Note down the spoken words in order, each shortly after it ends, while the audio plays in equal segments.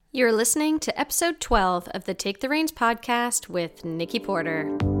You're listening to episode 12 of the Take the Reins podcast with Nikki Porter.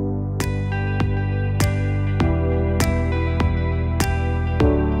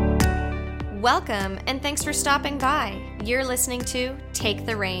 Welcome, and thanks for stopping by. You're listening to Take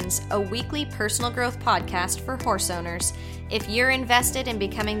the Reins, a weekly personal growth podcast for horse owners. If you're invested in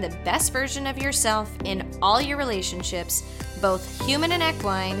becoming the best version of yourself in all your relationships, both human and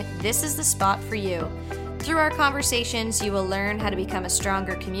equine, this is the spot for you. Through our conversations, you will learn how to become a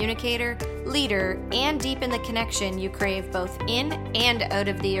stronger communicator, leader, and deepen the connection you crave both in and out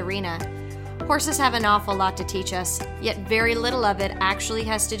of the arena. Horses have an awful lot to teach us, yet very little of it actually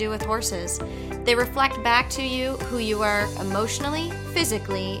has to do with horses. They reflect back to you who you are emotionally,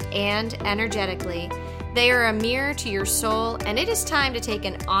 physically, and energetically. They are a mirror to your soul, and it is time to take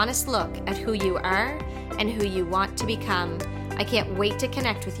an honest look at who you are and who you want to become. I can't wait to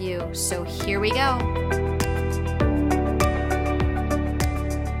connect with you, so here we go.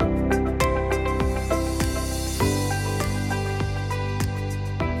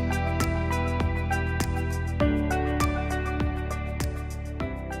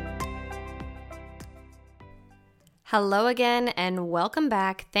 Hello again and welcome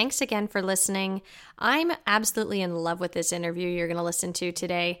back. Thanks again for listening. I'm absolutely in love with this interview you're going to listen to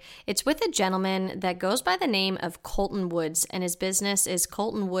today. It's with a gentleman that goes by the name of Colton Woods, and his business is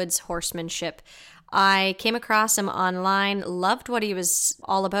Colton Woods Horsemanship. I came across him online, loved what he was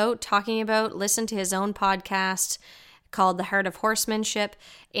all about, talking about, listened to his own podcast called The Heart of Horsemanship,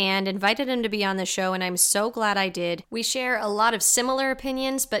 and invited him to be on the show, and I'm so glad I did. We share a lot of similar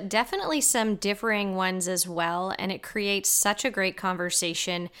opinions, but definitely some differing ones as well, and it creates such a great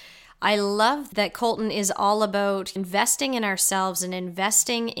conversation. I love that Colton is all about investing in ourselves and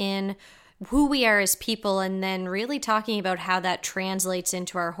investing in who we are as people, and then really talking about how that translates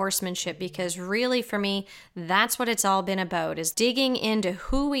into our horsemanship, because really for me, that's what it's all been about, is digging into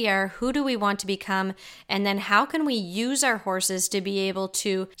who we are, who do we want to become, and then how can we use our horses to be able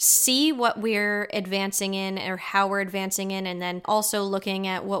to see what we're advancing in or how we're advancing in, and then also looking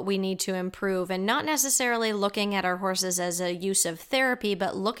at what we need to improve, and not necessarily looking at our horses as a use of therapy,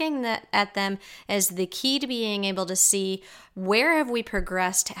 but looking at them as the key to being able to see where have we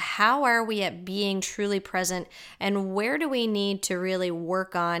progressed, how are we at being truly present, and where do we need to really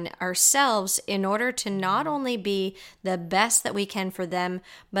work on ourselves in order to not only be the best that we can for them,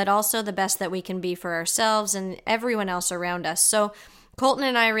 but also the best that we can be for ourselves and everyone else around us. So Colton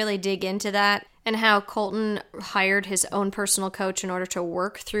and I really dig into that, and how Colton hired his own personal coach in order to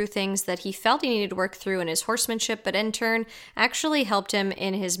work through things that he felt he needed to work through in his horsemanship, but in turn actually helped him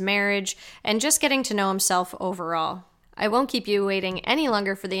in his marriage and just getting to know himself overall. I won't keep you waiting any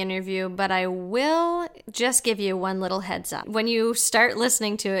longer for the interview, but I will just give you one little heads up. When you start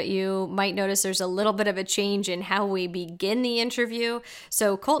listening to it, you might notice there's a little bit of a change in how we begin the interview.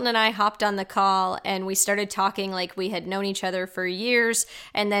 So Colton and I hopped on the call and we started talking like we had known each other for years.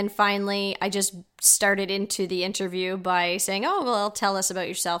 And then finally, I just started into the interview by saying, oh, well, tell us about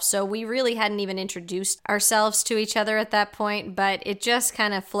yourself. So we really hadn't even introduced ourselves to each other at that point, but it just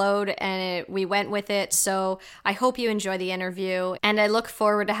kind of flowed and we went with it. So I hope you enjoy the interview, and I look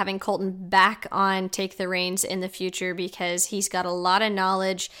forward to having Colton back on Take the Reins in the future, because he's got a lot of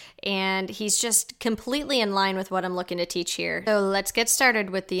knowledge and he's just completely in line with what I'm looking to teach here. So let's get started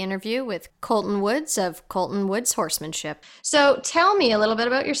with the interview with Colton Woods of Colton Woods Horsemanship. So tell me a little bit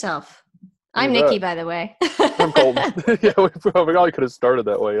about yourself. I'm Nikki, by the way. I'm Colton. Yeah, we probably could have started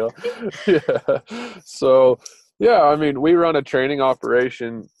that way, huh? Yeah. So, yeah, I mean, we run a training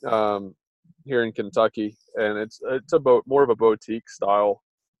operation here in Kentucky, and it's more of a boutique style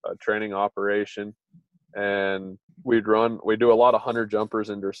training operation. And we do a lot of hunter jumpers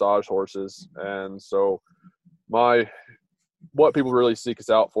and dressage horses. And so what people really seek us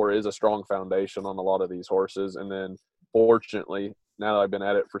out for is a strong foundation on a lot of these horses. And then fortunately, now that I've been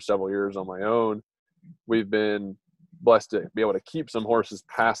at it for several years on my own, we've been blessed to be able to keep some horses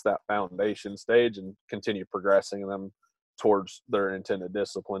past that foundation stage and continue progressing them towards their intended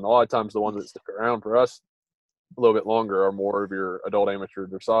discipline. A lot of times the ones that stick around for us a little bit longer are more of your adult amateur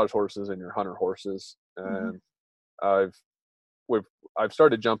dressage horses and your hunter horses. And I've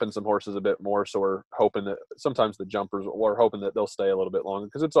started jumping some horses a bit more, so we're hoping that sometimes we're hoping that they'll stay a little bit longer,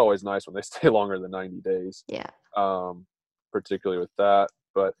 because it's always nice when they stay longer than 90 days. Yeah. Particularly with that.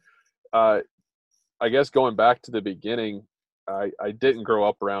 But I guess going back to the beginning, I didn't grow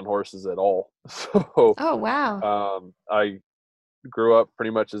up around horses at all. So Oh, wow. I grew up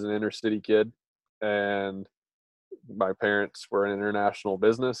pretty much as an inner city kid, and my parents were in international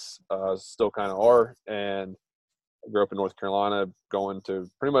business, still kind of are, and I grew up in North Carolina, going to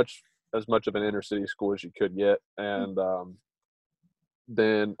pretty much as much of an inner city school as you could get. And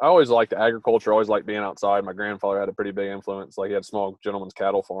then I always liked agriculture, always liked being outside. My grandfather had a pretty big influence. Like he had a small gentleman's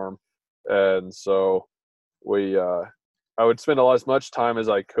cattle farm. And so I would spend as much time as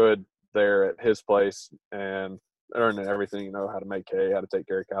I could there at his place and learning everything, how to make hay, how to take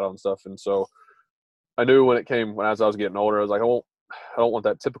care of cattle and stuff. And so I knew as I was getting older, I was like, I don't want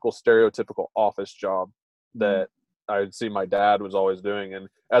that typical stereotypical office job that I'd see my dad was always doing. And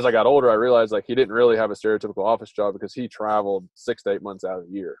as I got older, I realized like he didn't really have a stereotypical office job because he traveled 6 to 8 months out of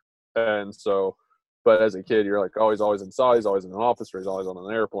the year. And so, but as a kid, you're like, oh, he's always inside, he's always in an office, or he's always on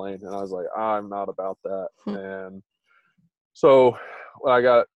an airplane. And I was like, I'm not about that. And so when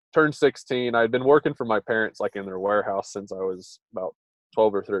I turned 16, I'd been working for my parents like in their warehouse since I was about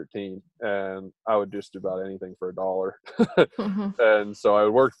 12 or 13, and I would just do about anything for $1. And so I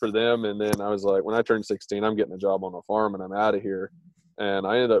worked for them, and then I was like, when I turned 16, I'm getting a job on a farm and I'm out of here. And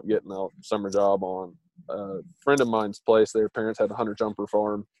I ended up getting a summer job on a friend of mine's place. Their parents had a hunter jumper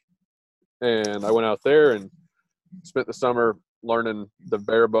farm, and I went out there and spent the summer learning the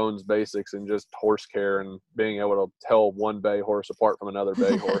bare bones basics and just horse care and being able to tell one bay horse apart from another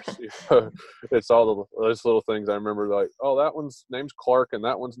bay horse. It's all those little things I remember, like, oh, that one's name's Clark and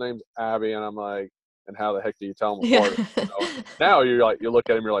that one's name's Abby. And I'm like, and how the heck do you tell them apart? Now you look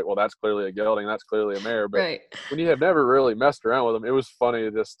at them, you're like, well, that's clearly a gelding, that's clearly a mare. But right. when you have never really messed around with them, it was funny,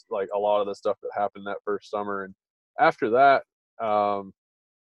 just like a lot of the stuff that happened that first summer. And after that,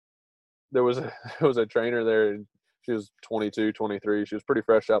 there was a trainer there. She was 22, 23. She was pretty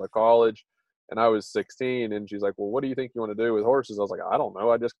fresh out of college, and I was 16. And she's like, well, what do you think you want to do with horses? I was like, I don't know.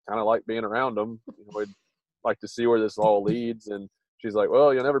 I just kind of like being around them. I'd like to see where this all leads. And she's like,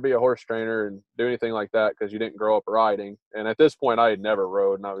 well, you'll never be a horse trainer and do anything like that because you didn't grow up riding. And at this point, I had never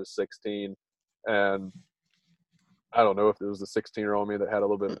rode, and I was 16. And I don't know if it was the 16-year-old me that had a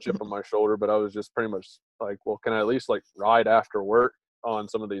little bit of chip on my shoulder, but I was just pretty much like, well, can I at least like ride after work on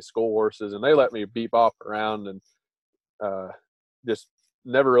some of these school horses? And they let me bebop around, and just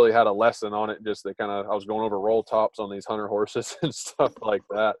never really had a lesson on it. Just I was going over roll tops on these hunter horses and stuff like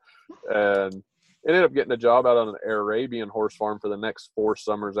that. And ended up getting a job out on an Arabian horse farm for the next 4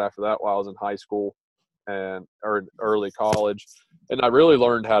 summers after that while I was in high school or early college. And I really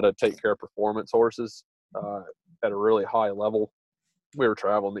learned how to take care of performance horses at a really high level. We were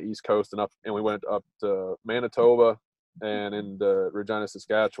traveling the East Coast and we went up to Manitoba and into Regina,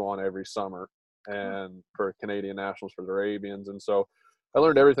 Saskatchewan every summer, and for Canadian Nationals for the Arabians. And so I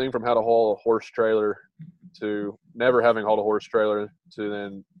learned everything from how to haul a horse trailer to never having hauled a horse trailer to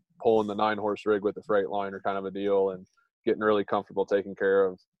then pulling the 9-horse rig with the Freightliner kind of a deal, and getting really comfortable taking care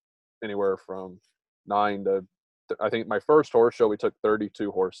of anywhere from 9 to, I think my first horse show, we took 32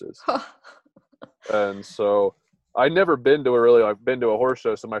 horses. And so I'd never been to a horse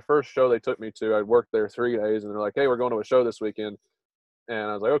show. So my first show they took me to, I worked there 3 days, and they're like, hey, we're going to a show this weekend. And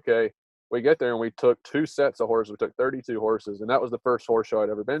I was like, okay. We get there and we took 2 sets of horses. We took 32 horses, and that was the first horse show I'd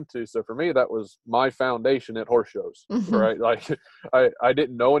ever been to. So for me, that was my foundation at horse shows, right? Like I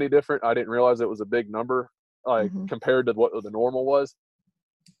didn't know any different. I didn't realize it was a big number, compared to what the normal was.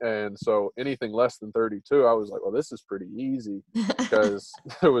 And so anything less than 32, I was like, well, this is pretty easy, because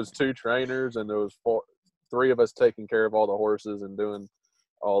there was 2 trainers and there was 3 of us taking care of all the horses and doing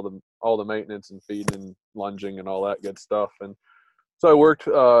all the maintenance and feeding and lunging and all that good stuff. And so I worked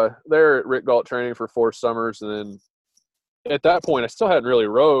there at Rick Galt Training for 4 summers. And then at that point, I still hadn't really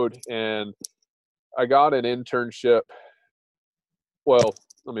rode. And I got an internship. Well,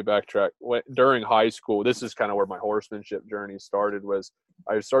 let me backtrack. During high school, this is kind of where my horsemanship journey started, was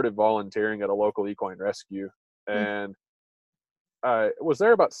I started volunteering at a local equine rescue. And I was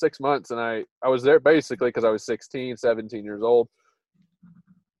there about 6 months. And I was there basically because I was 16, 17 years old.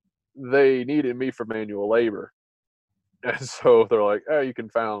 They needed me for manual labor. And so they're like, oh, you can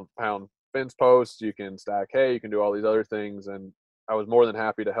pound fence posts, you can stack hay, you can do all these other things. And I was more than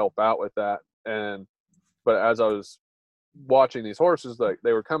happy to help out with that. But as I was watching these horses, like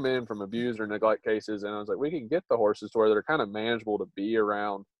they were coming in from abuse or neglect cases, and I was like, we can get the horses to where they're kind of manageable to be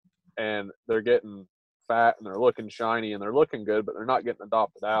around, and they're getting fat and they're looking shiny and they're looking good, but they're not getting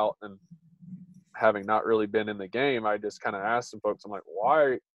adopted out. And having not really been in the game, I just kind of asked some folks, I'm like,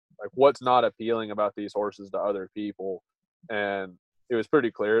 why? Like, what's not appealing about these horses to other people? And it was pretty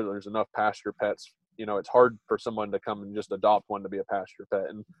clear there's enough pasture pets. It's hard for someone to come and just adopt one to be a pasture pet.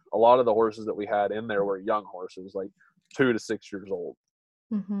 And a lot of the horses that we had in there were young horses, like 2 to 6 years old.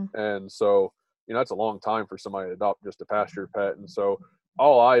 And so, that's a long time for somebody to adopt just a pasture pet. And so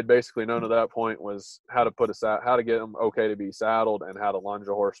all I had basically known at that point was how to get them okay to be saddled and how to lunge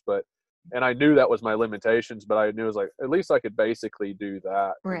a horse. And I knew that was my limitations, but I knew it was like, at least I could basically do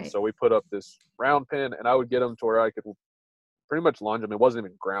that. Right. And so we put up this round pen, and I would get them to where I could pretty much lunge them. It wasn't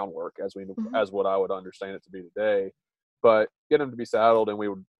even groundwork Mm-hmm. as what I would understand it to be today, but get them to be saddled, and we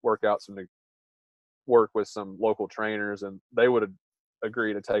would work with some local trainers, and they would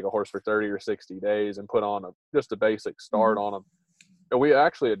agree to take a horse for 30 or 60 days and put on just a basic start Mm-hmm. on them. And we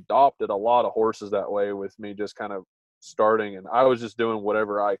actually adopted a lot of horses that way, with me just kind of starting, and I was just doing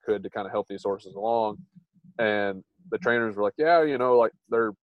whatever I could to kind of help these horses along. And the trainers were like, yeah, like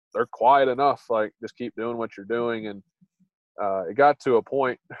they're quiet enough, like just keep doing what you're doing. And it got to a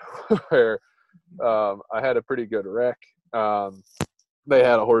point where I had a pretty good wreck. They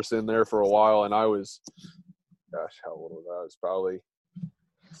had a horse in there for a while, and I was, gosh, how old was I? I was probably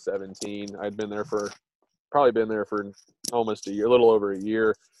 17. I'd been there for almost a year, a little over a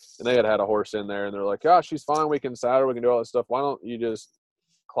year. And they had a horse in there, and they're like, "Gosh, she's fine. We can saddle. We can do all this stuff. Why don't you just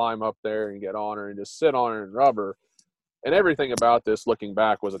climb up there and get on her and just sit on her and rub her?" And everything about this, looking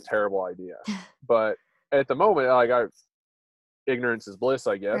back, was a terrible idea. But at the moment, ignorance is bliss,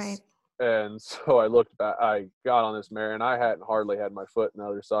 I guess. Right. And so I looked back. I got on this mare, and I hadn't hardly had my foot on the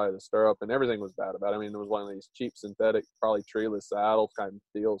other side of the stirrup, and everything was bad about it. I mean, it was one of these cheap synthetic, probably treeless saddle kind of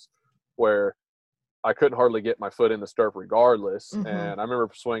deals where I couldn't hardly get my foot in the stirrup regardless. Mm-hmm. And I remember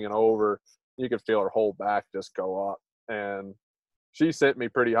swinging over. You could feel her whole back just go up. And she sent me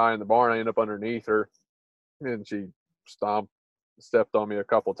pretty high in the barn. I ended up underneath her, and she stepped on me a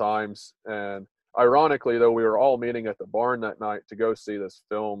couple times. And ironically, though, we were all meeting at the barn that night to go see this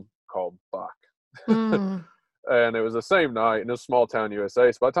film called Buck. Mm. And it was the same night, and it was small town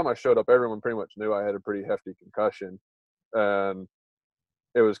USA. So by the time I showed up, everyone pretty much knew I had a pretty hefty concussion. And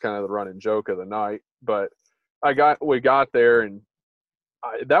it was kind of the running joke of the night. But we got there, and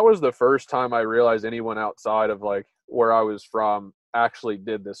that was the first time I realized anyone outside of like where I was from actually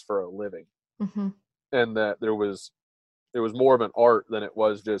did this for a living. Mm-hmm. And that it was more of an art than it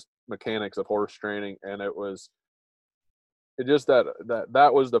was just mechanics of horse training. And it was just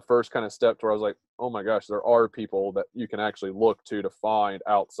that was the first kind of step to where I was like, oh my gosh, there are people that you can actually look to find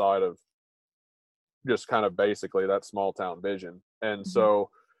outside of just kind of basically that small town vision. And so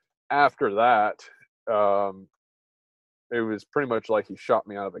after that, it was pretty much like he shot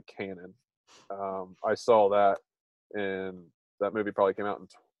me out of a cannon. I saw that, and that movie probably came out in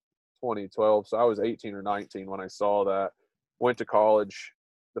 2012. So I was 18 or 19 when I saw that. Went to college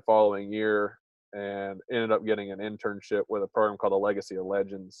the following year and ended up getting an internship with a program called the Legacy of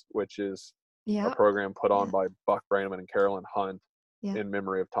Legends, which is a program put on by Buck Brannaman and Carolyn Hunt in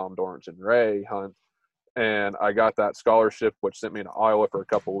memory of Tom Dorrance and Ray Hunt. And I got that scholarship, which sent me to Iowa for a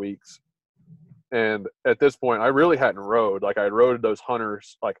couple of weeks. And at this point, I really hadn't rode. Like I rode those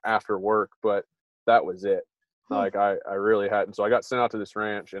hunters like after work, but that was it. Like I really hadn't. So I got sent out to this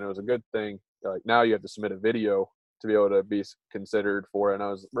ranch, and it was a good thing. Like now you have to submit a video to be able to be considered for it. And I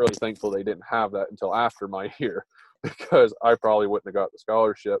was really thankful they didn't have that until after my year, because I probably wouldn't have got the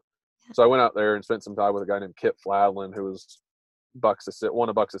scholarship. So I went out there and spent some time with a guy named Kip Fladlin, who was one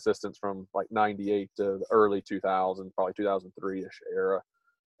of Buck's assistants from like 98 to the early 2000, probably 2003-ish era.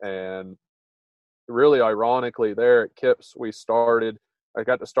 And really ironically there at Kip's, I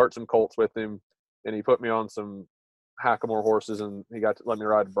got to start some colts with him, and he put me on some Hackamore horses, and he got to let me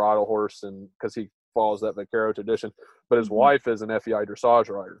ride a bridle horse, and because he follows that Vaquero tradition. But his wife is an FEI dressage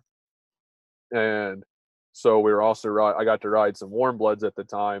rider. And so we were also I got to ride some warm bloods at the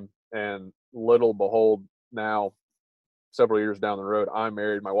time, and little behold, now several years down the road, I'm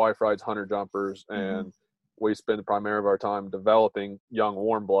married. My wife rides hunter jumpers, and we spend the primary of our time developing young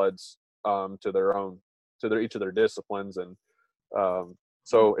warm bloods to each of their disciplines. And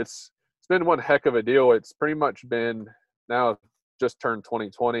so it's been one heck of a deal. It's pretty much been, now just turned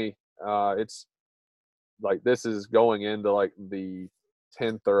 2020. It's like, this is going into like the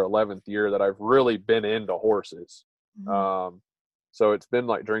 10th or 11th year that I've really been into horses. So it's been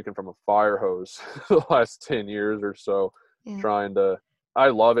like drinking from a fire hose the last 10 years or so, I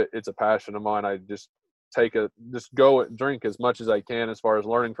love it. It's a passion of mine. I just go drink as much as I can, as far as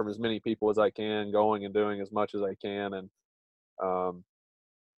learning from as many people as I can, going and doing as much as I can. And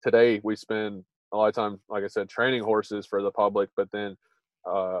today we spend a lot of time, like I said, training horses for the public, but then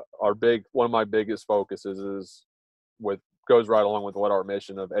one of my biggest focuses goes right along with what our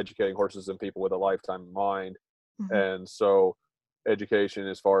mission of educating horses and people with a lifetime in mind. And so education,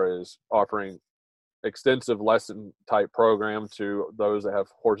 as far as offering extensive lesson type program to those that have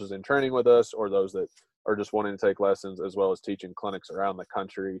horses in training with us, or those that are just wanting to take lessons, as well as teaching clinics around the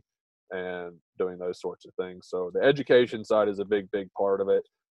country and doing those sorts of things. So the education side is a big part of it.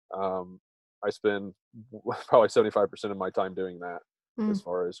 I spend probably 75% of my time doing that, as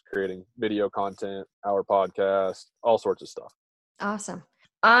far as creating video content, our podcast, all sorts of stuff. Awesome.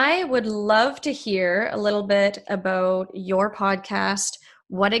 I would love to hear a little bit about your podcast,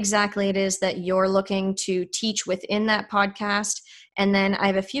 what exactly it is that you're looking to teach within that podcast. And then I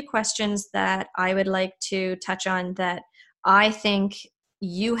have a few questions that I would like to touch on that I think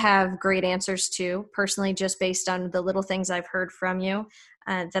you have great answers to, personally, just based on the little things I've heard from you,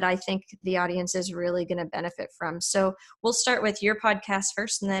 that I think the audience is really going to benefit from. So we'll start with your podcast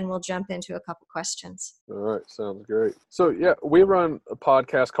first, and then we'll jump into a couple questions. All right, sounds great. So yeah, we run a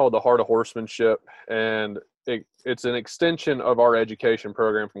podcast called The Heart of Horsemanship, and it's an extension of our education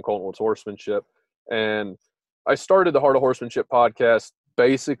program from Colton Woods Horsemanship. And I started the Heart of Horsemanship podcast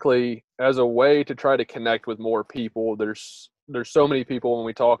basically as a way to try to connect with more people. There's so many people when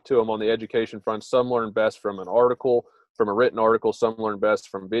we talk to them on the education front. Some learn best from an article, from a written article. Some learn best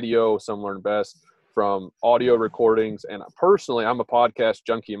from video. Some learn best from audio recordings. And personally, I'm a podcast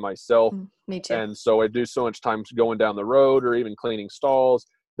junkie myself. Me too. And so I do so much time going down the road or even cleaning stalls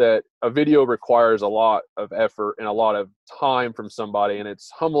that a video requires a lot of effort and a lot of time from somebody. And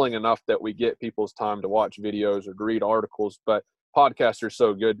it's humbling enough that we get people's time to watch videos or to read articles, but podcasts are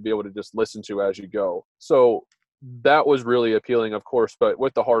so good to be able to just listen to as you go. So that was really appealing, of course, but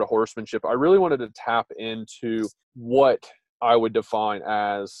with the Heart of Horsemanship, I really wanted to tap into what I would define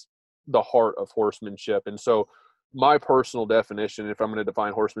as the heart of horsemanship. And so my personal definition, if I'm going to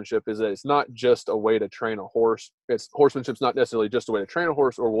define horsemanship, is that it's not just a way to train a horse. Horsemanship's not necessarily just a way to train a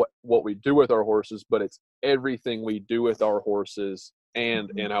horse or what we do with our horses, but it's everything we do with our horses and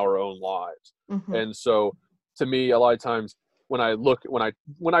in our own lives. And so to me, a lot of times when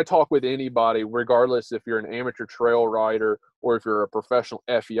I talk with anybody, regardless if you're an amateur trail rider or if you're a professional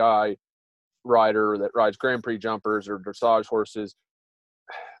FEI rider that rides Grand Prix jumpers or dressage horses,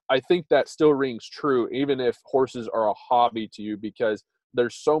 I think that still rings true, even if horses are a hobby to you, because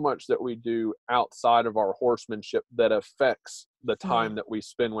there's so much that we do outside of our horsemanship that affects the time that we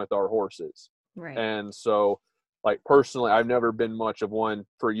spend with our horses. Right. And so, like, personally, I've never been much of one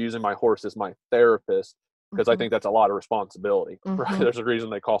for using my horse as my therapist, because I think that's a lot of responsibility, right? There's a reason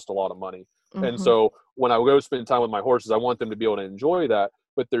they cost a lot of money. And so when I go spend time with my horses, I want them to be able to enjoy that.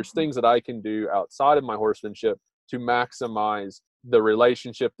 But there's things that I can do outside of my horsemanship to maximize the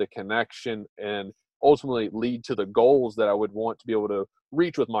relationship, the connection, and ultimately lead to the goals that I would want to be able to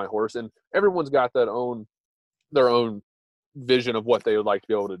reach with my horse. And everyone's got their own vision of what they would like to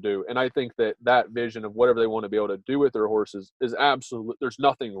be able to do. And I think that vision of whatever they want to be able to do with their horses is absolute. There's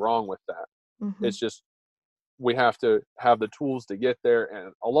nothing wrong with that. It's just, we have to have the tools to get there.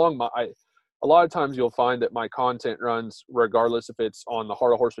 And a lot of times you'll find that my content runs, regardless if it's on the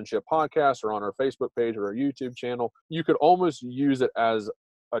Heart of Horsemanship podcast or on our Facebook page or our YouTube channel. You could almost use it as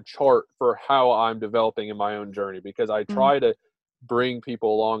a chart for how I'm developing in my own journey, because I try to bring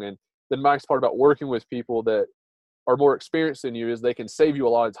people along. And the nice part about working with people that are more experienced than you is they can save you a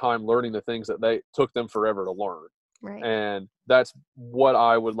lot of time learning the things that they took them forever to learn. Right. And that's what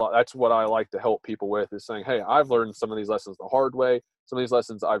I like to help people with, is saying, hey, I've learned some of these lessons the hard way. Some of these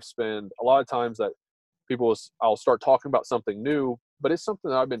lessons I've spent a lot of times that I'll start talking about something new, but it's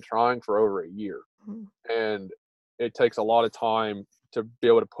something that I've been trying for over a year. And it takes a lot of time to be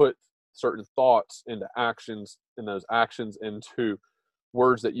able to put certain thoughts into actions, and those actions into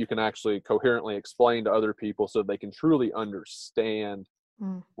words that you can actually coherently explain to other people so they can truly understand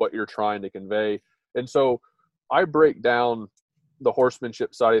what you're trying to convey. And so I break down the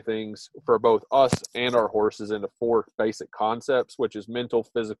horsemanship side of things for both us and our horses into 4 basic concepts, which is mental,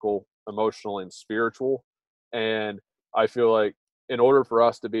 physical, emotional, and spiritual. And I feel like in order for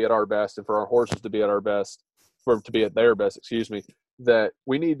us to be at our best and for our horses to be at their best, that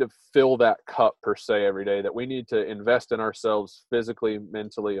we need to fill that cup per se every day, that we need to invest in ourselves physically,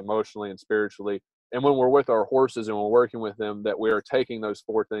 mentally, emotionally, and spiritually. And when we're with our horses and we're working with them, that we are taking those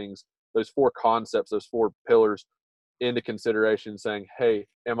 4 things, those 4 concepts, those 4 pillars into consideration, saying, hey,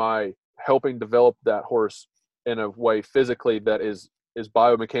 am I helping develop that horse in a way physically that is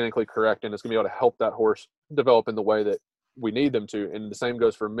biomechanically correct, and it's going to be able to help that horse develop in the way that we need them to? And the same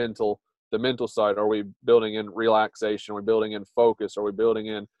goes for the mental side. Are we building in relaxation? Are we building in focus? Are we building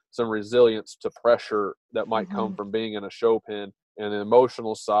in some resilience to pressure that might come from being in a show pen? And the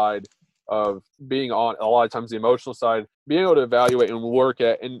emotional side of being on, a lot of times the emotional side, being able to evaluate and work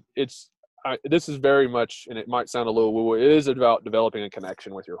at, and this is very much, and it might sound a little woo-woo, it is about developing a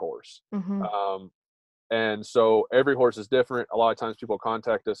connection with your horse. And so every horse is different. A lot of times people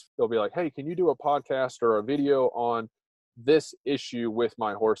contact us, they'll be like, hey, can you do a podcast or a video on this issue with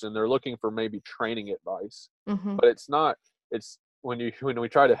my horse? And they're looking for maybe training advice. But it's not, it's when we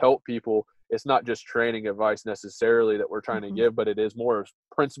try to help people, it's not just training advice necessarily that we're trying to give, but it is more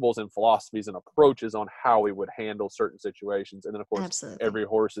principles and philosophies and approaches on how we would handle certain situations. And then of course, Absolutely. every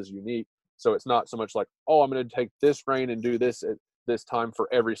horse is unique. So it's not so much like, oh, I'm going to take this rein and do this at this time for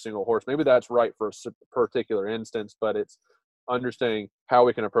every single horse. Maybe that's right for a particular instance, but it's understanding how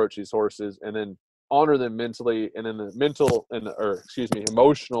we can approach these horses and then honor them mentally, and then the mental and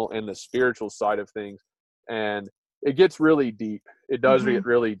emotional and the spiritual side of things. And it gets really deep. It does get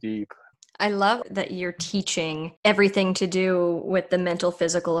really deep. I love that you're teaching everything to do with the mental,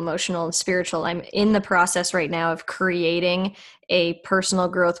 physical, emotional, and spiritual. I'm in the process right now of creating a personal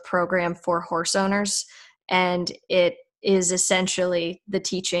growth program for horse owners, and it is essentially the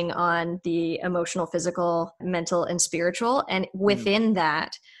teaching on the emotional, physical, mental, and spiritual. And within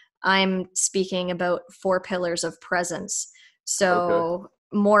that, I'm speaking about 4 pillars of presence. So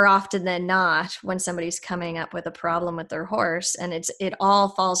more often than not, when somebody's coming up with a problem with their horse, and it all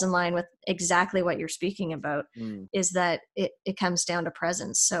falls in line with exactly what you're speaking about, is that it comes down to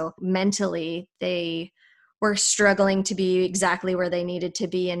presence. So mentally, they were struggling to be exactly where they needed to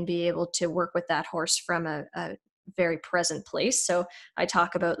be and be able to work with that horse from a very present place. So I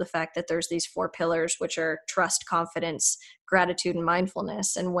talk about the fact that there's these 4 pillars, which are trust, confidence, gratitude, and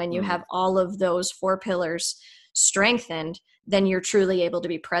mindfulness. And when you have all of those 4 pillars strengthened, then you're truly able to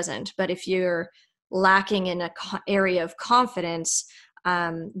be present. But if you're lacking in an area of confidence,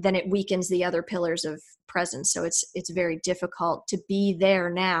 then it weakens the other pillars of presence. So it's very difficult to be there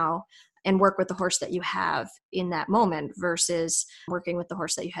now and work with the horse that you have in that moment versus working with the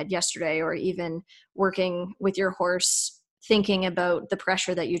horse that you had yesterday, or even working with your horse thinking about the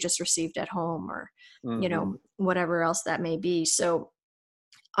pressure that you just received at home, or whatever else that may be. So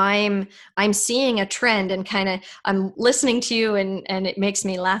I'm seeing a trend, and kind of I'm listening to you, and it makes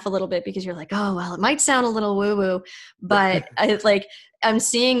me laugh a little bit because you're like, oh, well, it might sound a little woo woo, but I'm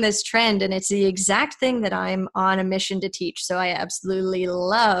seeing this trend, and it's the exact thing that I'm on a mission to teach. So I absolutely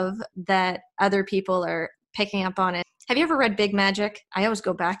love that other people are picking up on it. Have you ever read Big Magic? I always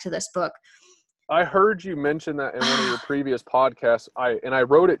go back to this book. I heard you mention that in one of your previous podcasts. I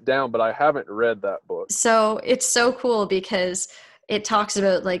wrote it down, but I haven't read that book. So it's so cool because it talks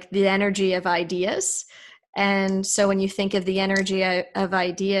about like the energy of ideas. And so when you think of the energy of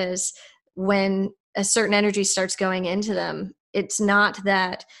ideas, when a certain energy starts going into them, it's not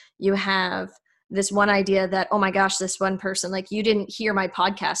that you have this one idea that, oh my gosh, this one person, like you didn't hear my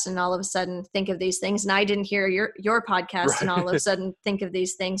podcast and all of a sudden think of these things. And I didn't hear your podcast and all of a sudden think of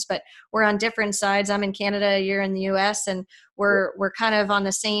these things, but we're on different sides. I'm in Canada, you're in the US, and we're kind of on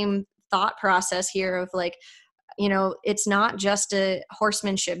the same thought process here of like, it's not just a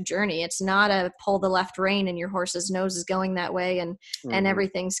horsemanship journey. It's not a pull the left rein and your horse's nose is going that way and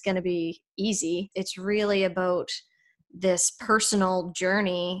everything's going to be easy. It's really about this personal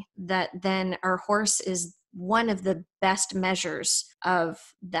journey that then our horse is one of the best measures of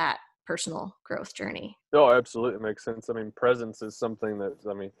that personal growth journey. Oh, absolutely. Makes sense. I mean, presence is something that,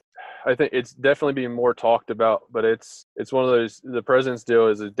 I think it's definitely being more talked about, but it's one of those, the presence deal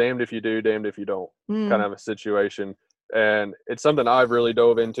is damned if you do, damned if you don't kind of a situation. And it's something I've really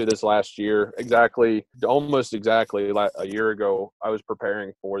dove into this last year. Almost exactly a year ago, I was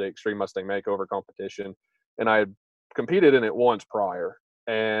preparing for the Extreme Mustang Makeover competition, and I had competed in it once prior.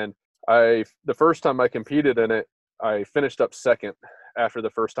 And the first time I competed in it, I finished up second after the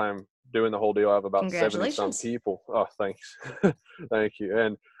first time doing the whole deal. I have about 70 some people. Oh, thanks. Thank you.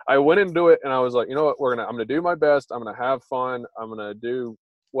 And I went into it and I was like, you know what, I'm going to do my best. I'm going to have fun. I'm going to do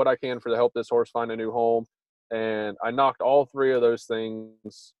what I can to help this horse find a new home. And I knocked all 3 of those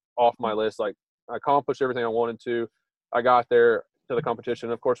things off my list. Like, I accomplished everything I wanted to. I got there to the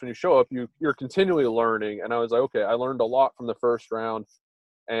competition. Of course, when you show up, you're continually learning. And I was like, okay, I learned a lot from the first round.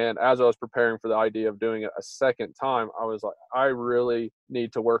 And as I was preparing for the idea of doing it a second time, I was like, I really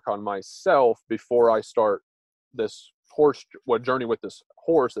need to work on myself before I start this journey with this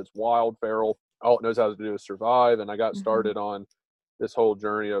horse that's wild, feral, all it knows how to do is survive. And I got started on this whole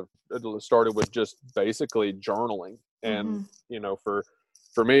journey it started with just basically journaling. And,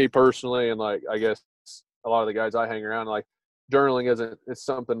 for me personally, and like, I guess a lot of the guys I hang around, like, journaling it's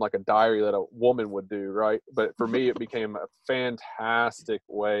something like a diary that a woman would do, right? But for me, it became a fantastic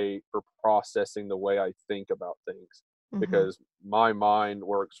way for processing the way I think about things, because my mind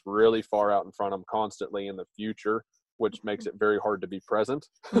works really far out in front. I'm constantly in the future, which makes it very hard to be present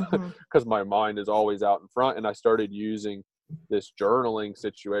because my mind is always out in front. And I started using this journaling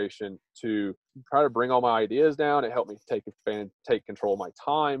situation to try to bring all my ideas down. It helped me take control of my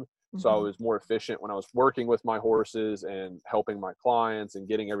time. So I was more efficient when I was working with my horses and helping my clients and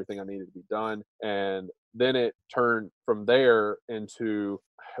getting everything I needed to be done. And then it turned from there into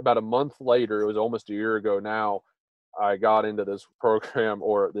about a month later, it was almost a year ago now, I got into this program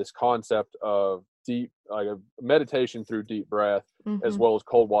or this concept of deep, like a meditation through deep breath, as well as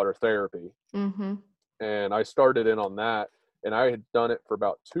cold water therapy. And I started in on that, and I had done it for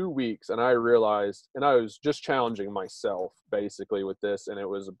about 2 weeks, and I realized, and I was just challenging myself basically with this, and it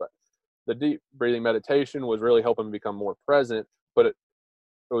was about, the deep breathing meditation was really helping me become more present, but it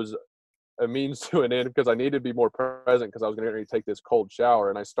was a means to an end because I needed to be more present because I was going to take this cold shower,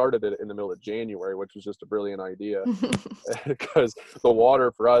 and I started it in the middle of January, which was just a brilliant idea because the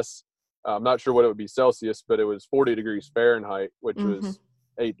water for us, I'm not sure what it would be Celsius, but it was 40 degrees Fahrenheit, which was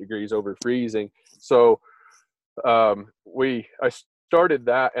 8 degrees over freezing. So I started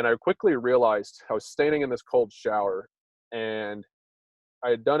that, and I quickly realized I was standing in this cold shower, and I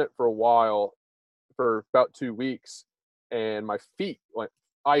had done it for a while, for about 2 weeks, and my feet went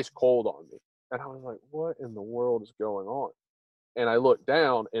ice cold on me. And I was like, what in the world is going on? And I looked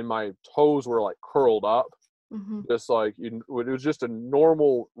down, and my toes were like curled up, just like, it was just a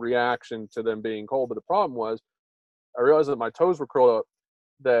normal reaction to them being cold. But the problem was, I realized that my toes were curled up,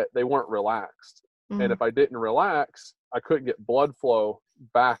 that they weren't relaxed. And if I didn't relax, I couldn't get blood flow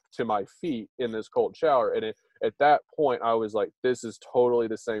back to my feet in this cold shower. And at that point, I was like, this is totally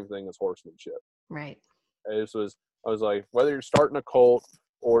the same thing as horsemanship. Right. I was like, whether you're starting a colt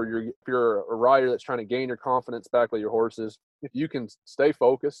or if you're a rider that's trying to gain your confidence back with your horses, if you can stay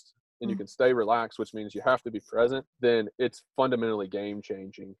focused and you can stay relaxed, which means you have to be present, then it's fundamentally game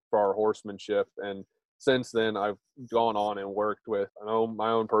changing for our horsemanship. And since then, I've gone on and worked with my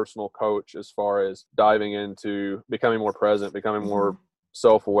own personal coach as far as diving into becoming more present, becoming more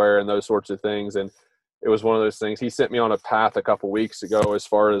self-aware, and those sorts of things. And it was one of those things. He sent me on a path a couple weeks ago as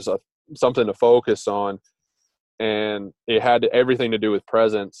far as something to focus on, and it had everything to do with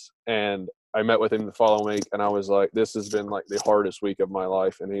presence. And I met with him the following week, and I was like, this has been like the hardest week of my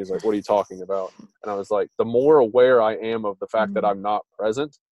life. And he's like, what are you talking about? And I was like, the more aware I am of the fact that I'm not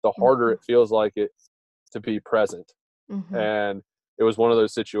present, the harder it feels like it to be present. And it was one of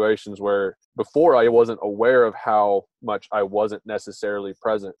those situations where before I wasn't aware of how much I wasn't necessarily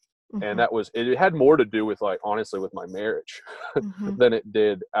present. And it had more to do with, like, honestly, with my marriage than it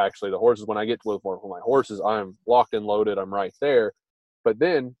did actually the horses. When I get with my horses, I'm locked and loaded, I'm right there. But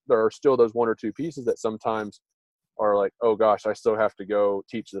then there are still those one or two pieces that sometimes are like, oh gosh, I still have to go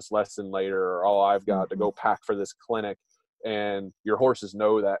teach this lesson later, or oh, I've got to go pack for this clinic. And your horses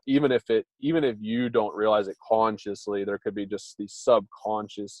know that, even if you don't realize it consciously, there could be just these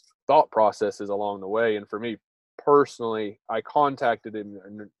subconscious thought processes along the way. And for me personally, I contacted him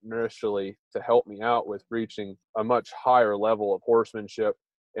initially to help me out with reaching a much higher level of horsemanship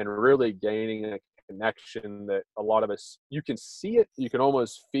and really gaining a connection that a lot of us, you can see it, you can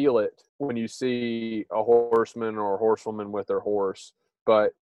almost feel it when you see a horseman or a horsewoman with their horse.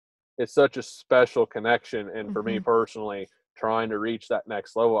 But it's such a special connection. And for me personally, trying to reach that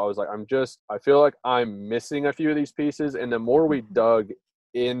next level, I was like, I feel like I'm missing a few of these pieces. And the more we dug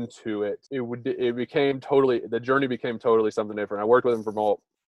into it, the journey became totally something different. I worked with him for about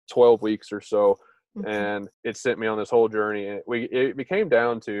 12 weeks or so, and it sent me on this whole journey. And it became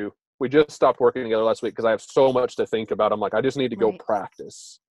down to, we just stopped working together last week because I have so much to think about. I'm like, I just need to go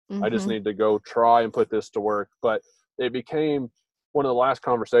practice. I just need to go try and put this to work. But it became, one of the last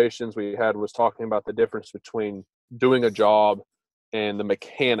conversations we had was talking about the difference between doing a job and the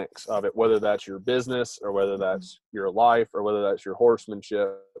mechanics of it, whether that's your business or whether that's your life or whether that's your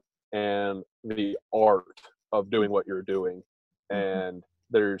horsemanship, and the art of doing what you're doing. And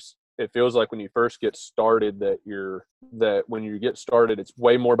it feels like when you first get started that when you get started, it's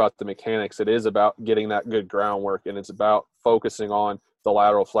way more about the mechanics. It is about getting that good groundwork, and it's about focusing on the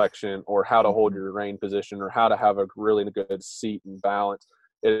lateral flexion, or how to hold your rein position, or how to have a really good seat and balance.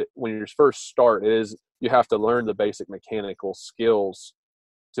 When you first start, you have to learn the basic mechanical skills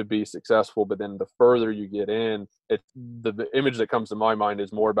to be successful. But then the further you get in, the image that comes to my mind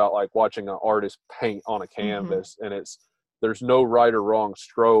is more about like watching an artist paint on a canvas, and there's no right or wrong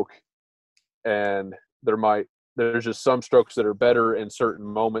stroke, and there's just some strokes that are better in certain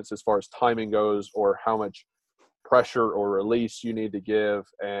moments as far as timing goes, or how much pressure or release you need to give.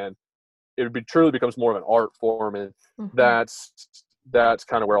 And truly becomes more of an art form. And that's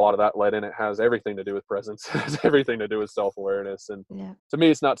kind of where a lot of that led in. It has everything to do with presence. It has everything to do with self-awareness. And to me,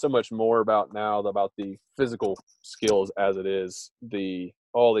 it's not so much more about the physical skills as it is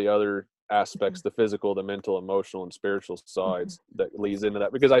all the other aspects, the physical, the mental, emotional, and spiritual sides that leads into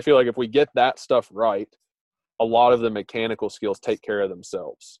that. Because I feel like if we get that stuff right, a lot of the mechanical skills take care of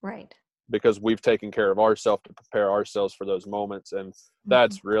themselves. Right. Because we've taken care of ourselves to prepare ourselves for those moments. And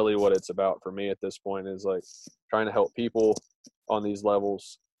that's really what it's about for me at this point, is like trying to help people on these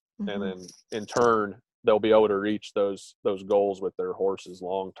levels. And Mm-hmm. then in turn, they'll be able to reach those goals with their horses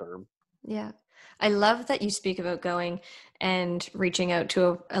long term. Yeah. I love that you speak about going and reaching out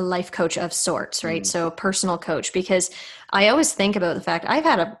to a life coach of sorts, right? Mm. So a personal coach, because I always think about the fact I've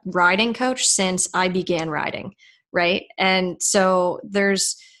had a riding coach since I began riding, right? And so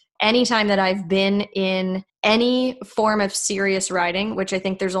there's anytime that I've been in any form of serious riding, which I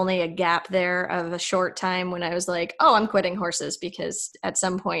think there's only a gap there of a short time when I was like, oh, I'm quitting horses, because at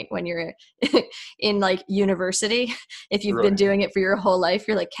some point when you're in like university, if you've been Right. doing it for your whole life,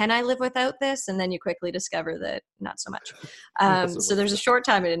 you're like, can I live without this? And then you quickly discover that not so much. So there's a short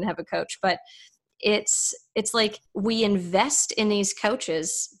time I didn't have a coach, but it's like we invest in these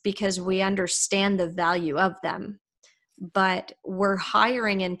coaches because we understand the value of them, but we're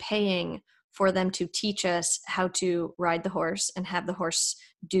hiring and paying for them to teach us how to ride the horse and have the horse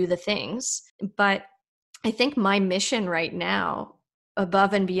do the things. But I think my mission right now,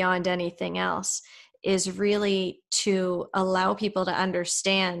 above and beyond anything else, is really to allow people to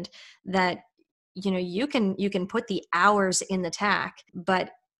understand that you can put the hours in the tack,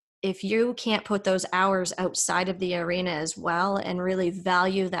 but if you can't put those hours outside of the arena as well and really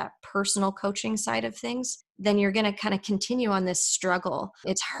value that personal coaching side of things, then you're going to kind of continue on this struggle.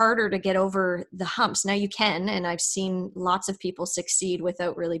 It's harder to get over the humps. Now you can, and I've seen lots of people succeed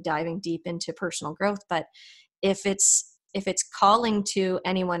without really diving deep into personal growth, but if it's calling to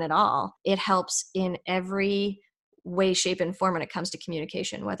anyone at all, it helps in every way, shape, and form when it comes to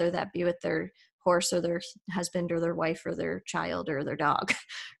communication, whether that be with their horse or their husband or their wife or their child or their dog,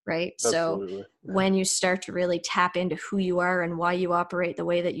 right? So Absolutely. when you start to really tap into who you are and why you operate the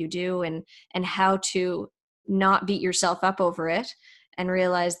way that you do, and how to not beat yourself up over it, and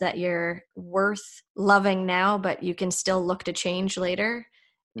realize that you're worth loving now, but you can still look to change later,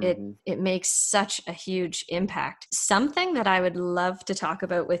 Mm-hmm. it makes such a huge impact. Something that I would love to talk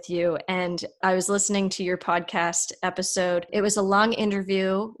about with you, and I was listening to your podcast episode. It was a long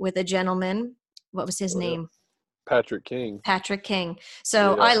interview with a gentleman. What was his Oh, yeah. name? Patrick King. Patrick King.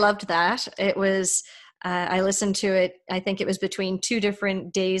 So Yeah. I loved that. It was I listened to it, I think it was between 2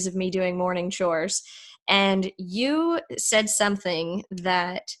 different days of me doing morning chores, and you said something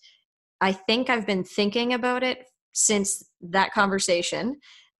that I think I've been thinking about it since that conversation.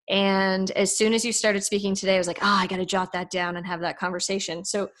 And as soon as you started speaking today, I was like, oh, I got to jot that down and have that conversation.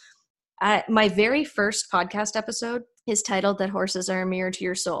 So, my very first podcast episode is titled That Horses Are a Mirror to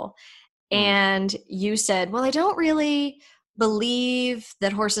Your Soul. Mm. And you said, well, I don't really believe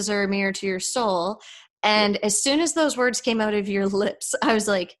that horses are a mirror to your soul. And Right. as soon as those words came out of your lips, I was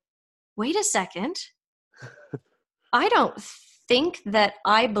like, wait a second. I don't think that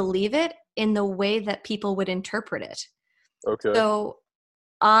I believe it in the way that people would interpret it. Okay. So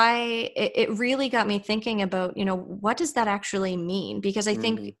it really got me thinking about, what does that actually mean? Because I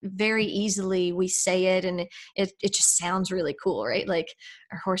think Mm-hmm. very easily we say it and it just sounds really cool, right? Like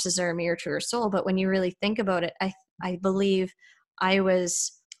our horses are a mirror to our soul. But when you really think about it, I believe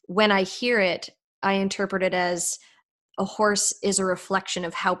when I hear it, I interpret it as a horse is a reflection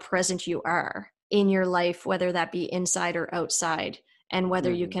of how present you are in your life, whether that be inside or outside, and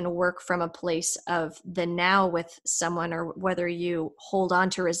whether you Mm-hmm. can work from a place of the now with someone, or whether you hold on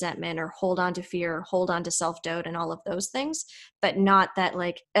to resentment or hold on to fear or hold on to self-doubt and all of those things. But not that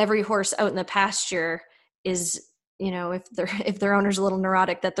like every horse out in the pasture is, if their owner's a little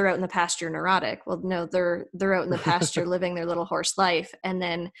neurotic, that they're out in the pasture neurotic. Well, no, they're out in the pasture living their little horse life, and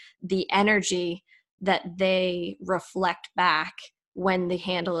then the energy that they reflect back when the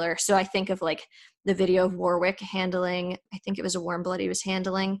handler. So I think of like the video of Warwick handling, I think it was a warm blood he was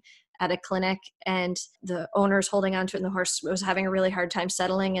handling at a clinic, and the owner's holding onto it and the horse was having a really hard time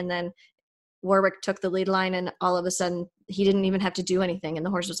settling. And then Warwick took the lead line, and all of a sudden he didn't even have to do anything. And the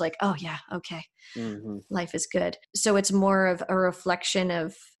horse was like, oh yeah, okay, Mm-hmm. life is good. So it's more of a reflection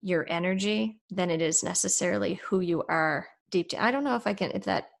of your energy than it is necessarily who you are deep down. I don't know if that,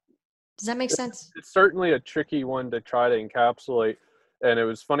 does that make sense? It's certainly a tricky one to try to encapsulate. And it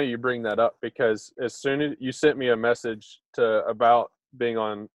was funny you bring that up, because as soon as you sent me a message about being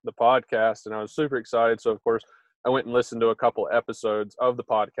on the podcast, and I was super excited. So of course I went and listened to a couple episodes of the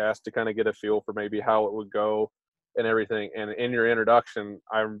podcast to kind of get a feel for maybe how it would go and everything. And in your introduction,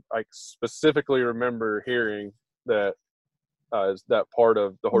 I specifically remember hearing that that part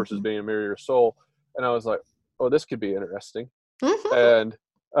of the horses Mhm. being a mirror of your soul. And I was like, oh, this could be interesting. Mhm. And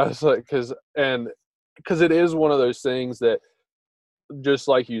I was like, because it is one of those things that, just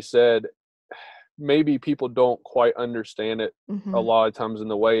like you said, maybe people don't quite understand it a Mhm. lot of times in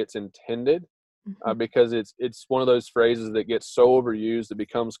the way it's intended, Mhm. because it's one of those phrases that gets so overused it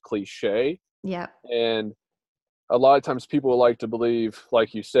becomes cliche. Yeah. And a lot of times people like to believe,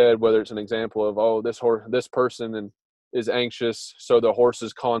 like you said, whether it's an example of, oh, this person is anxious, so the horse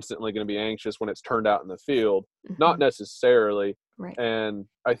is constantly going to be anxious when it's turned out in the field. Not necessarily. Right. And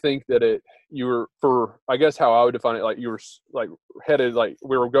I think that I guess how I would define it, like you were like headed, like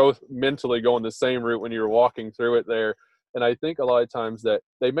we were both mentally going the same route when you were walking through it there. And I think a lot of times that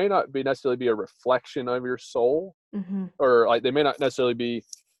they may not be necessarily be a reflection of your soul, or like they may not necessarily be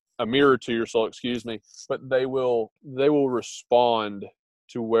a mirror to your soul, excuse me, but they will respond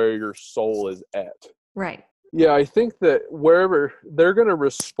to where your soul is at. Right. Yeah, I think that wherever they're going to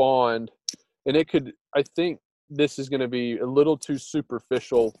respond, and I think this is going to be a little too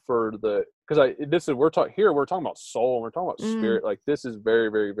superficial because we're talking about soul, and we're talking about spirit. Like this is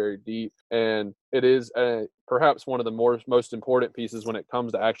very, very, very deep, and it is perhaps one of the most important pieces when it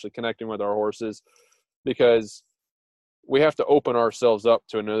comes to actually connecting with our horses, because we have to open ourselves up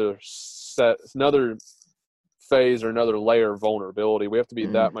to another phase or another layer of vulnerability. We have to be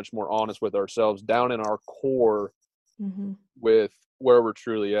that much more honest with ourselves down in our core with where we're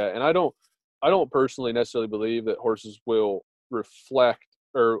truly at. And I don't personally necessarily believe that horses will reflect,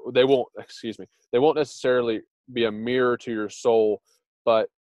 or they won't necessarily be a mirror to your soul, but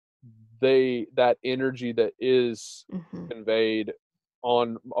that energy that is conveyed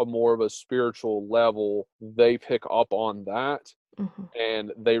on a more of a spiritual level, they pick up on that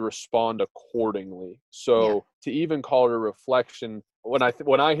and they respond accordingly. So to even call it a reflection, when I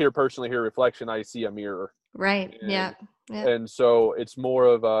personally hear reflection, I see a mirror. Right. And so it's more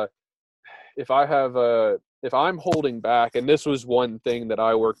of if I'm holding back, and this was one thing that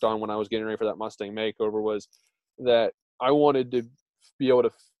I worked on when I was getting ready for that Mustang makeover, was that I wanted to be able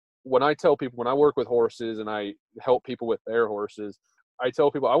to, when I tell people, when I work with horses and I help people with their horses, I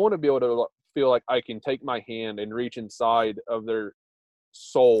tell people I want to be able to feel like I can take my hand and reach inside of their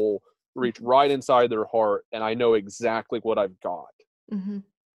soul, reach right inside their heart, and I know exactly what I've got.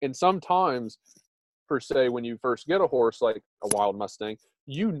 And sometimes, per se, when you first get a horse like a wild Mustang,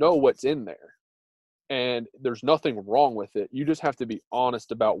 you know what's in there, and there's nothing wrong with it. You just have to be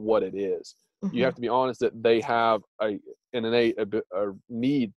honest about what it is. You have to be honest that they have an innate a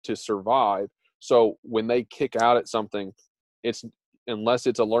need to survive. So when they kick out at something, unless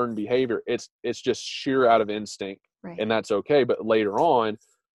it's a learned behavior, it's just sheer out of instinct, and that's okay. But later on,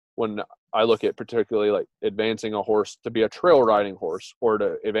 when I look at particularly like advancing a horse to be a trail riding horse, or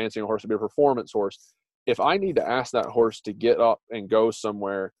to advancing a horse to be a performance horse, if I need to ask that horse to get up and go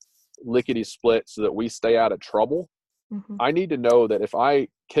somewhere lickety split so that we stay out of trouble, I need to know that if I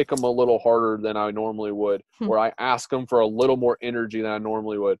kick them a little harder than I normally would, or I ask them for a little more energy than I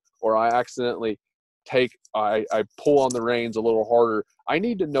normally would, or I accidentally I pull on the reins a little harder, I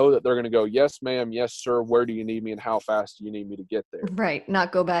need to know that they're going to go, yes, ma'am, yes, sir, where do you need me and how fast do you need me to get there? Right.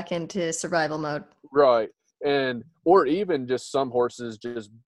 Not go back into survival mode. Right. Or even just some horses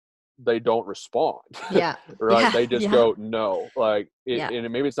they don't respond. Yeah. Right. Yeah. They just go, no. Like, and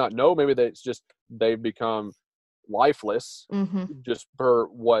maybe it's not no, maybe it's just they've become lifeless just per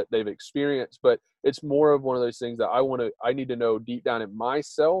what they've experienced. But it's more of one of those things that I need to know deep down in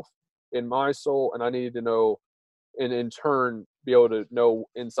myself, in my soul, and I need to know, and in turn be able to know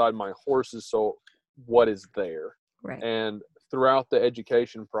inside my horse's soul what is there. Right. And throughout the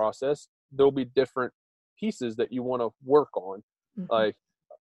education process, there'll be different pieces that you want to work on. Like,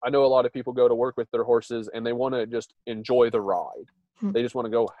 I know a lot of people go to work with their horses and they want to just enjoy the ride. They just want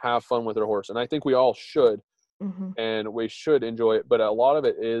to go have fun with their horse. And I think we all should, and we should enjoy it. But a lot of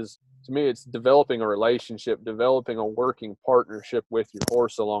it is, to me, it's developing a relationship, developing a working partnership with your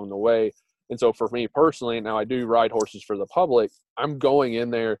horse along the way. And so for me personally, now I do ride horses for the public. I'm going in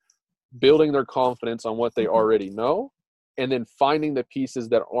there, building their confidence on what they already know, and then finding the pieces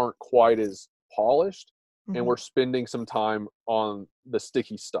that aren't quite as polished. And we're spending some time on the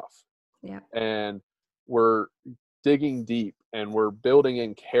sticky stuff. Yeah. And we're digging deep, and we're building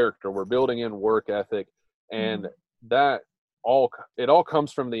in character. We're building in work ethic. And it all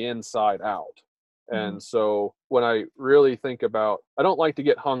comes from the inside out. And so when I really think about, I don't like to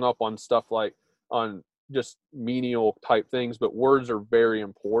get hung up on stuff like on just menial type things, but words are very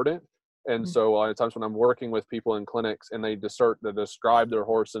important. And so a lot of times when I'm working with people in clinics and they just start to describe their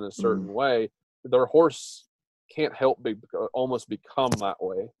horse in a certain way, their horse can't help almost become that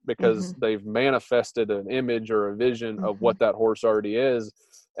way, because they've manifested an image or a vision of what that horse already is.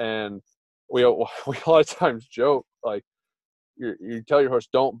 And we a lot of times joke, like, you tell your horse,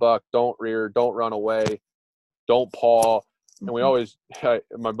 don't buck, don't rear, don't run away, don't paw. And we always,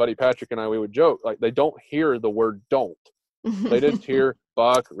 my buddy Patrick and I, we would joke, like, they don't hear the word don't. They just hear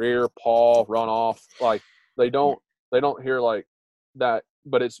buck, rear, paw, run off. Like, they don't hear like that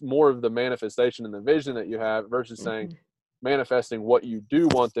but it's more of the manifestation and the vision that you have versus saying manifesting what you do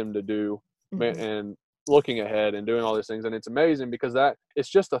want them to do, and looking ahead and doing all these things. And it's amazing because that it's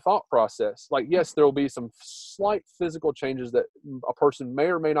just a thought process. Like, yes, there will be some slight physical changes that a person may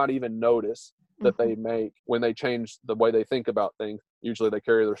or may not even notice that they make when they change the way they think about things. Usually they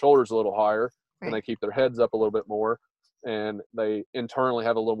carry their shoulders a little higher and they keep their heads up a little bit more, and they internally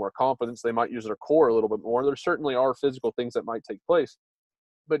have a little more confidence. They might use their core a little bit more. There certainly are physical things that might take place,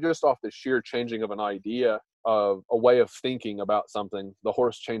 but just off the sheer changing of an idea of a way of thinking about something, the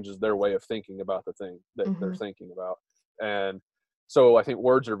horse changes their way of thinking about the thing that they're thinking about. And so I think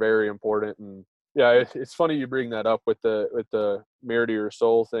words are very important. And yeah, it's funny you bring that up with the mirror to your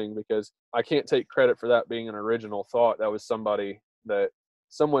soul thing, because I can't take credit for that being an original thought. That was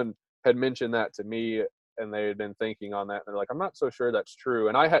someone had mentioned that to me, and they had been thinking on that, and they're like, I'm not so sure that's true.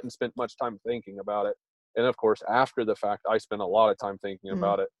 And I hadn't spent much time thinking about it. And of course, after the fact, I spent a lot of time thinking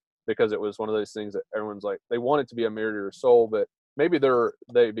about it, because it was one of those things that everyone's like, they want it to be a mirror to your soul, but maybe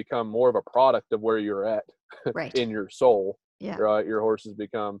they become more of a product of where you're at in your soul. Right? Your horses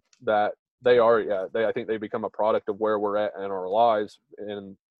become that. I think they become a product of where we're at in our lives.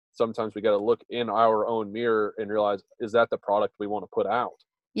 And sometimes we got to look in our own mirror and realize, is that the product we want to put out?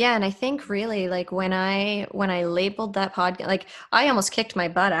 Yeah, and I think really, like, when I labeled that podcast, like, I almost kicked my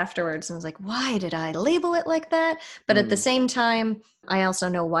butt afterwards and was like, why did I label it like that? But at the same time, I also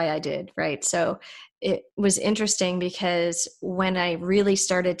know why I did, right? So it was interesting because when I really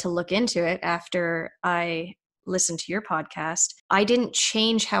started to look into it after I listened to your podcast, I didn't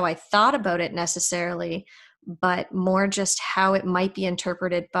change how I thought about it necessarily, but more just how it might be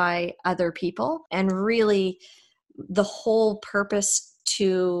interpreted by other people. And really, the whole purpose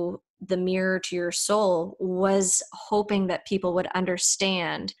to the mirror to your soul was hoping that people would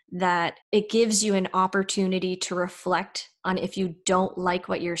understand that it gives you an opportunity to reflect on, if you don't like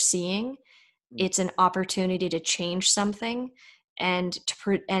what you're seeing, it's an opportunity to change something and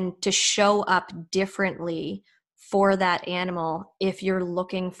to show up differently for that animal if you're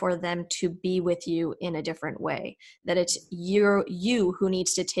looking for them to be with you in a different way. That it's you who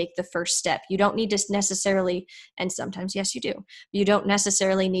needs to take the first step. You don't need to necessarily, and sometimes yes you do, you don't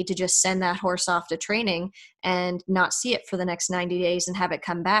necessarily need to just send that horse off to training and not see it for the next 90 days and have it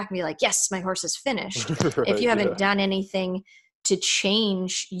come back and be like, yes, my horse is finished. Right, if you haven't done anything to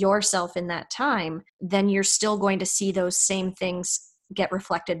change yourself in that time, then you're still going to see those same things get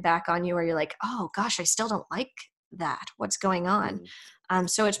reflected back on you, where you're like, oh gosh, I still don't like that. What's going on?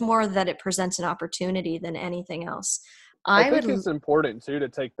 So it's more that it presents an opportunity than anything else. I think it's important too to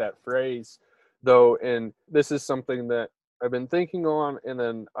take that phrase though, and this is something that I've been thinking on, and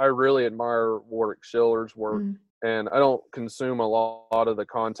then I really admire Warwick Schiller's work. And I don't consume a lot of the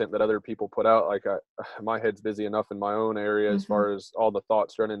content that other people put out. Like my head's busy enough in my own area as far as all the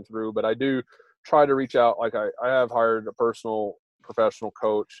thoughts running through, but I do try to reach out. Like I have hired a professional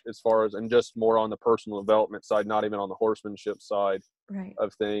coach as far as, and just more on the personal development side, not even on the horsemanship side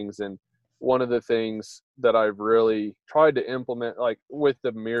of things. And one of the things that I've really tried to implement, like with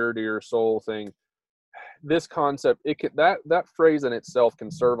the mirror to your soul thing, this concept, that phrase in itself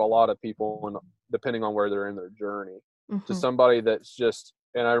can serve a lot of people, and depending on where they're in their journey. To somebody that's just,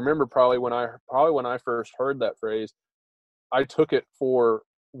 and I remember probably when I first heard that phrase, I took it for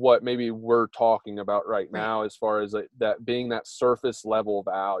what maybe we're talking about right now, as far as that being that surface level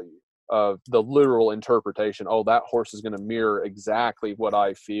value of the literal interpretation. Oh, that horse is going to mirror exactly what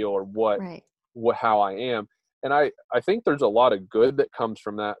I feel, or how I am. And I think there's a lot of good that comes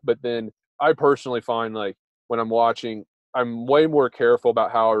from that. But then I personally find, like, when I'm watching, I'm way more careful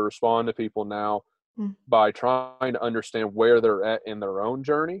about how I respond to people now by trying to understand where they're at in their own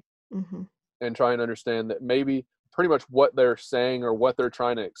journey, and trying to understand that maybe pretty much what they're saying or what they're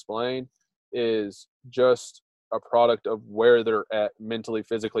trying to explain is just a product of where they're at mentally,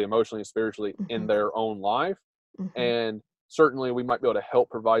 physically, emotionally, spiritually in their own life. And certainly we might be able to help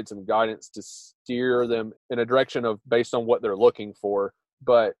provide some guidance to steer them in a direction of based on what they're looking for.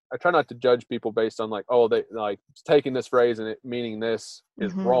 But I try not to judge people based on like, oh, they like taking this phrase and it meaning this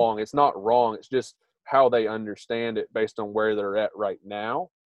is wrong. It's not wrong. It's just how they understand it based on where they're at right now.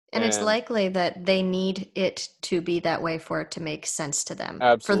 And it's likely that they need it to be that way for it to make sense to them.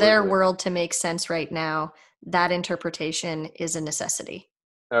 Absolutely. For their world to make sense right now, that interpretation is a necessity.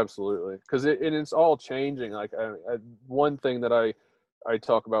 Absolutely. Because it's all changing. Like one thing that I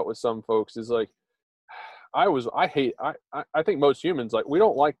talk about with some folks is like, I think most humans, like, we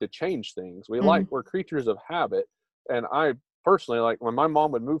don't like to change things. We're creatures of habit. And I personally, like when my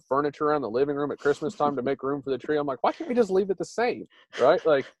mom would move furniture around the living room at Christmas time to make room for the tree, I'm like, why can't we just leave it the same? Right?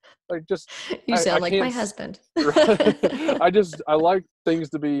 Like just, You I sound like my can't, husband. I like things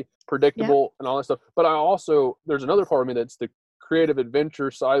to be Yeah. predictable and all that stuff. But I also, there's another part of me that's the creative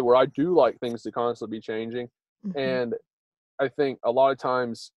adventure side where I do like things to constantly be changing. Mm-hmm. And I think a lot of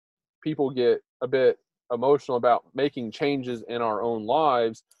times people get a bit emotional about making changes in our own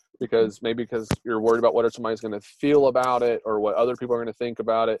lives because you're worried about what somebody's going to feel about it or what other people are going to think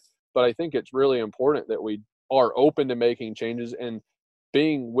about it. But I think it's really important that we are open to making changes and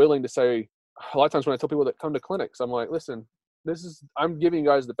being willing to say, a lot of times when I tell people that come to clinics, I'm like, listen, I'm giving you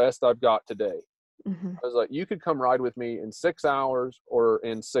guys the best I've got today. Mm-hmm. I was like, you could come ride with me in 6 hours or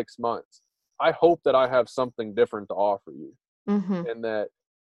in 6 months. I hope that I have something different to offer you. Mm-hmm. And that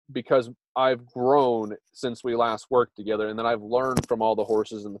because I've grown since we last worked together, and then I've learned from all the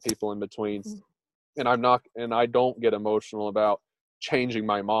horses and the people in between. And I don't get emotional about changing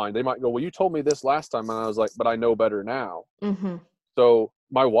my mind. They might go, well, you told me this last time. And I was like, but I know better now. Mm-hmm. So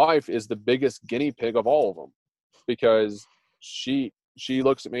my wife is the biggest guinea pig of all of them because she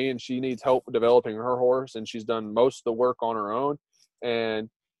looks at me and she needs help developing her horse, and she's done most of the work on her own, and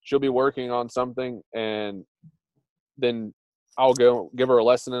she'll be working on something, and then I'll go give her a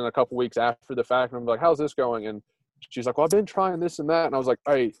lesson in a couple weeks after the fact, and I'm like, how's this going? And she's like, well, I've been trying this and that. And I was like,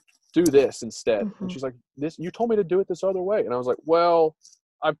 hey, do this instead. Mm-hmm. And she's like, you told me to do it this other way. And I was like, well,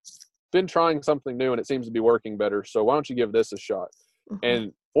 I've been trying something new and it seems to be working better, so why don't you give this a shot? Mm-hmm.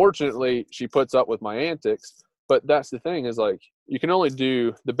 And fortunately she puts up with my antics. But that's the thing, is like, you can only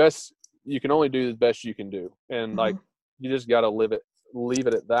do the best you can do. And like, Mm-hmm. you just got to leave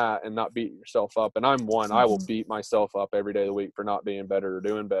it at that and not beat yourself up. And I'm one, I will Mm-hmm. beat myself up every day of the week for not being better or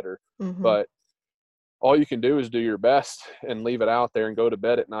doing better. Mm-hmm. But all you can do is do your best and leave it out there and go to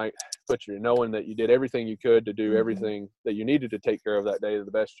bed at night, but you're knowing that you did everything you could to do Mm-hmm. everything that you needed to take care of that day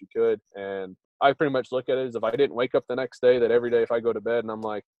the best you could. And I pretty much look at it as, if I didn't wake up the next day, that every day if I go to bed and I'm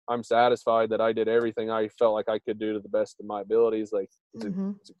like, I'm satisfied that I did everything I felt like I could do to the best of my abilities, like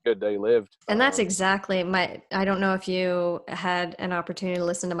Mm-hmm. it's a good day lived. And that's exactly I don't know if you had an opportunity to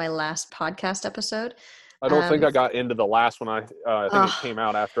listen to my last podcast episode. I don't think I got into the last one. I think it Oh, came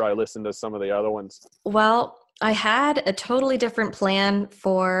out after I listened to some of the other ones. well, I had a totally different plan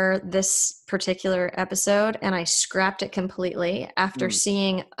for this particular episode, and I scrapped it completely after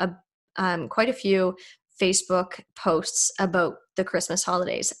seeing quite a few Facebook posts about the Christmas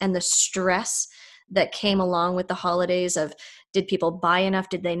holidays and the stress that came along with the holidays of, did people buy enough?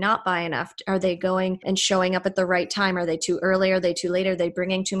 Did they not buy enough? Are they going and showing up at the right time? Are they too early? Are they too late? Are they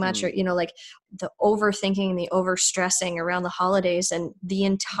bringing too much? Or, like the overthinking, the overstressing around the holidays. And the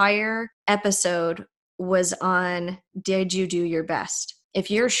entire episode was on, did you do your best? If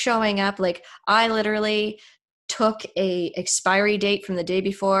you're showing up, like I literally took a expiry date from the day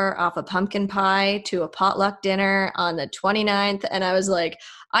before off a pumpkin pie to a potluck dinner on the 29th. And I was like,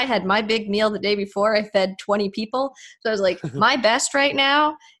 I had my big meal the day before. I fed 20 people. So I was like, my best right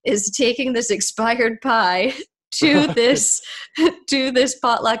now is taking this expired pie to this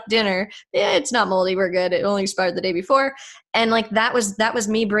potluck dinner. Yeah, it's not moldy. We're good. It only expired the day before. And like that was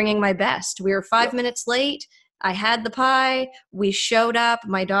me bringing my best. We were 5 minutes late. I had the pie. We showed up.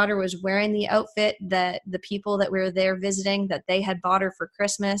 My daughter was wearing the outfit that the people that we were there visiting, that they had bought her for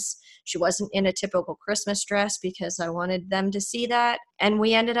Christmas. She wasn't in a typical Christmas dress because I wanted them to see that. And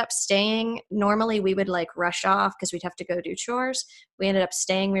we ended up staying. Normally we would like rush off because we'd have to go do chores. We ended up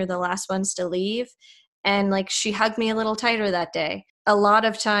staying. We were the last ones to leave. And like she hugged me a little tighter that day. A lot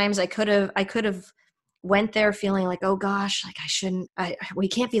of times I could have went there feeling like, oh gosh, like we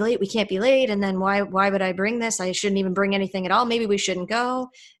can't be late. And then why would I bring this? I shouldn't even bring anything at all. Maybe we shouldn't go.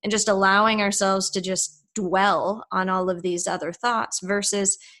 And just allowing ourselves to just dwell on all of these other thoughts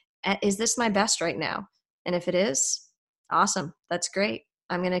versus, is this my best right now? And if it is, awesome. That's great.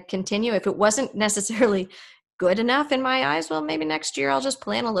 I'm going to continue. If it wasn't necessarily good enough in my eyes, well, maybe next year I'll just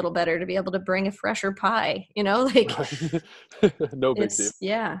plan a little better to be able to bring a fresher pie, like No big deal.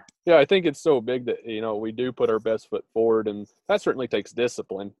 Yeah. Yeah, I think it's so big that, we do put our best foot forward, and that certainly takes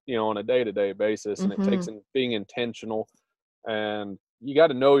discipline, on a day-to-day basis, and it takes being intentional, and you got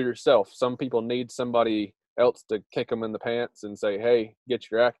to know yourself. Some people need somebody else to kick them in the pants and say, hey,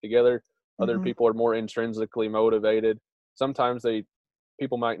 get your act together. Other people are more intrinsically motivated. Sometimes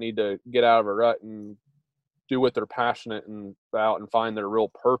people might need to get out of a rut and do what they're passionate about and find their real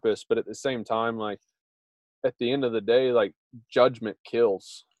purpose. But at the same time, like at the end of the day, like judgment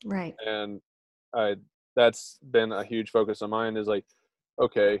kills. Right. And that's been a huge focus of mine, is like,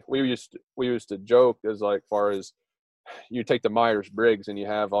 okay, we used to joke as like far as you take the Myers-Briggs and you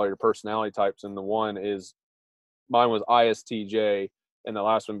have all your personality types, and the one is mine was ISTJ, and the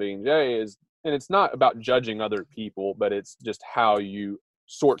last one being J is, and it's not about judging other people, but it's just how you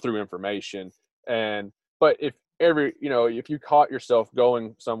sort through information. But if you caught yourself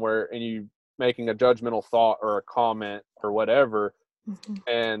going somewhere and you making a judgmental thought or a comment or whatever,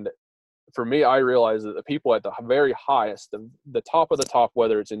 and for me, I realized that the people at the very highest, the top of the top,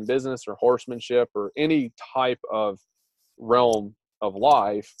 whether it's in business or horsemanship or any type of realm of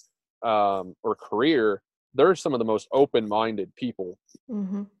life or career, they're some of the most open-minded people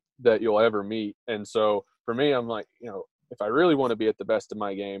that you'll ever meet. And so for me, I'm like, if I really want to be at the best of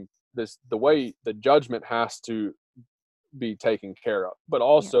my game, the way the judgment has to be taken care of, but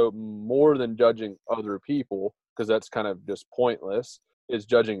also more than judging other people, because that's kind of just pointless, is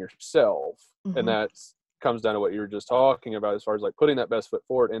judging yourself. And that comes down to what you were just talking about, as far as like putting that best foot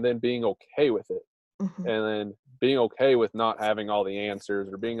forward and then being okay with it. And then being okay with not having all the answers,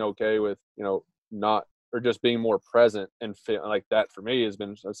 or being okay with, not, or just being more present. And like that for me has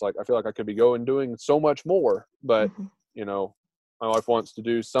been, it's like, I feel like I could be doing so much more, but my wife wants to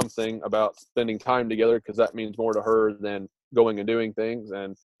do something about spending time together, because that means more to her than going and doing things.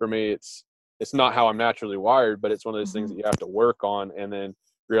 And for me, it's not how I'm naturally wired, but it's one of those things that you have to work on and then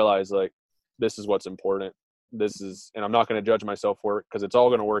realize, like, this is what's important. And I'm not going to judge myself for it, because it's all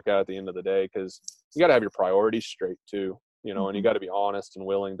going to work out at the end of the day, because you got to have your priorities straight too, and you got to be honest and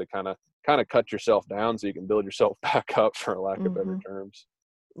willing to kind of cut yourself down so you can build yourself back up, for lack of better terms.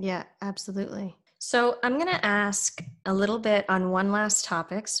 Yeah, absolutely. So I'm going to ask a little bit on one last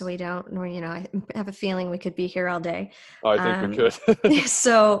topic, so we don't, I have a feeling we could be here all day. I think we could.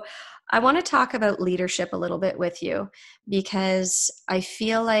 So I want to talk about leadership a little bit with you, because I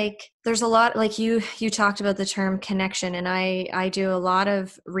feel like there's a lot, like you talked about the term connection, and I do a lot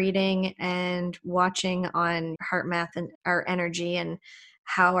of reading and watching on HeartMath and our energy and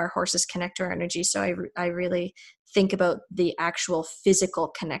how our horses connect to our energy. So I really think about the actual physical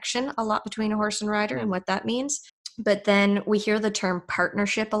connection a lot between a horse and rider and what that means. But then we hear the term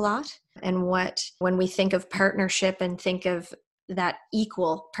partnership a lot. And when we think of partnership and think of that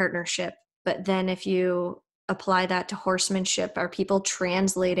equal partnership, but then if you apply that to horsemanship, are people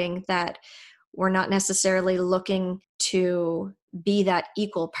translating that we're not necessarily looking to be that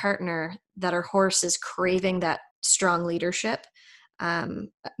equal partner, that our horse is craving that strong leadership?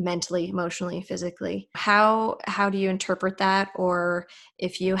 Mentally, emotionally, physically. How do you interpret that? Or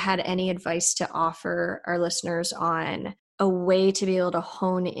if you had any advice to offer our listeners on a way to be able to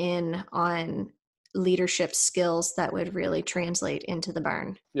hone in on leadership skills that would really translate into the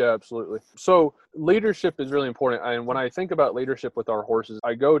barn. Yeah, absolutely. So leadership is really important. And when I think about leadership with our horses,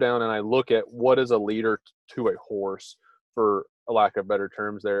 I go down and I look at what is a leader to a horse, for a lack of better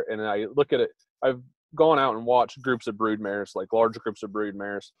terms there. And I look at it. I've gone out and watched groups of brood mares, like large groups of brood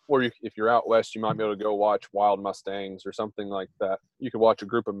mares, or if you're out west, you might be able to go watch wild Mustangs or something like that. You could watch a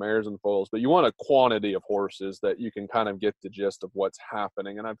group of mares and foals, but you want a quantity of horses that you can kind of get the gist of what's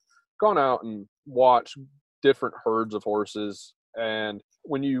happening. And I've gone out and watched different herds of horses, and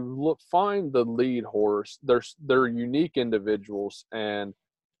when you find the lead horse, they're unique individuals. And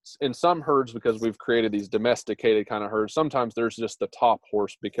in some herds, because we've created these domesticated kind of herds, sometimes there's just the top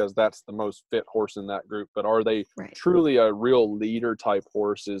horse because that's the most fit horse in that group. But are they truly a real leader type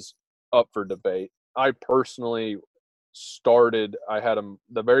horse is up for debate. I personally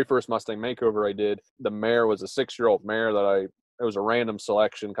the very first Mustang makeover I did, the mare was a 6-year-old mare it was a random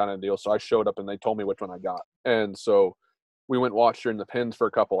selection kind of deal. So I showed up and they told me which one I got. And so we went and watched her in the pens for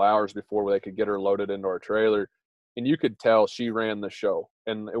a couple hours before they could get her loaded into our trailer. And you could tell she ran the show.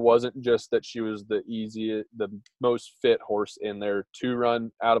 And it wasn't just that she was the most fit horse in there to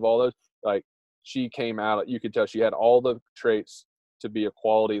run out of all those. Like, she came out, you could tell she had all the traits to be a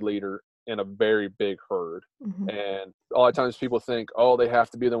quality leader in a very big herd. And a lot of times people think, oh, they have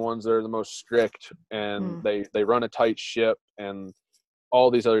to be the ones that are the most strict, and they run a tight ship and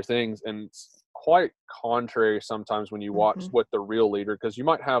all these other things. And it's quite contrary sometimes when you watch what the real leader, because you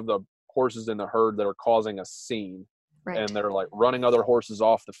might have the horses in the herd that are causing a scene, and they're like running other horses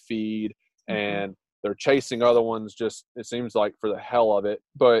off the feed, and they're chasing other ones, just, it seems like, for the hell of it.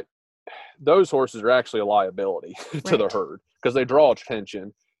 But those horses are actually a liability to the herd, because they draw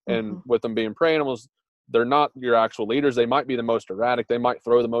attention. And with them being prey animals, they're not your actual leaders. They might be the most erratic. They might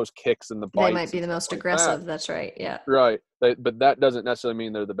throw the most kicks and the bites. They might be the most aggressive. That's right. Yeah. Right. But that doesn't necessarily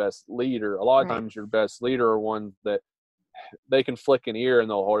mean they're the best leader. A lot of times your best leader are ones that they can flick an ear and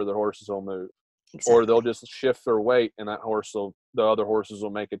their horses will move. Or they'll just shift their weight, and the other horses will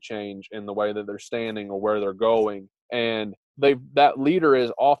make a change in the way that they're standing or where they're going. And that leader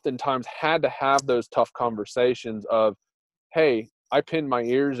is oftentimes had to have those tough conversations of, hey, I pinned my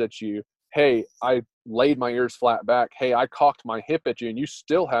ears at you, hey, I laid my ears flat back. Hey, I cocked my hip at you and you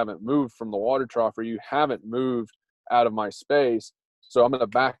still haven't moved from the water trough, or you haven't moved out of my space. So I'm going to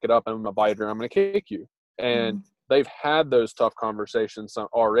back it up and I'm going to bite it or I'm going to kick you. And they've had those tough conversations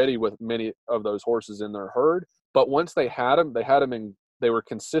already with many of those horses in their herd. But once they had them and they were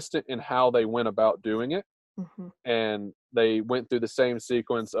consistent in how they went about doing it. And they went through the same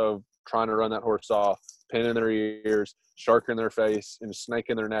sequence of trying to run that horse off, pinning their ears, sharking their face, and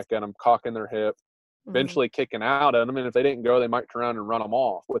snaking their neck at them, cocking their hip, eventually kicking out at them. And if they didn't go, they might turn around and run them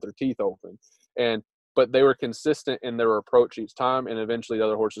off with their teeth open. But they were consistent in their approach each time. And eventually the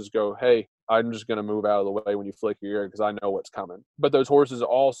other horses go, hey, I'm just going to move out of the way when you flick your ear because I know what's coming. But those horses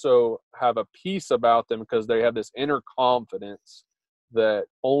also have a peace about them because they have this inner confidence that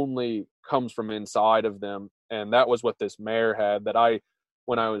only comes from inside of them. And that was what this mare had that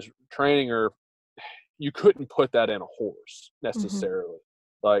when I was training her, you couldn't put that in a horse necessarily.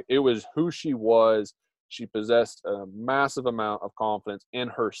 Like, it was who she was. She possessed a massive amount of confidence in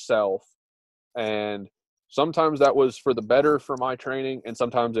herself. And sometimes that was for the better for my training, and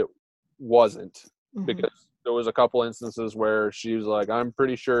sometimes it wasn't, because there was a couple instances where she was like, I'm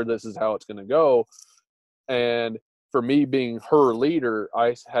pretty sure this is how it's going to go. And for me being her leader,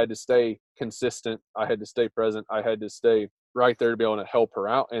 I had to stay consistent. I had to stay present. I had to stay right there to be able to help her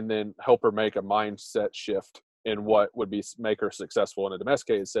out and then help her make a mindset shift in what would make her successful in a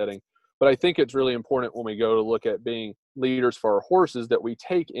domesticated setting. But I think it's really important when we go to look at being leaders for our horses that we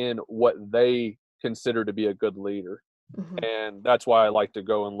take in what they consider to be a good leader. And that's why I like to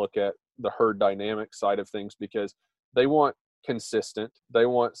go and look at the herd dynamic side of things, because they want consistent. They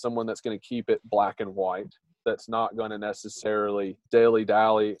want someone that's going to keep it black and white, that's not going to necessarily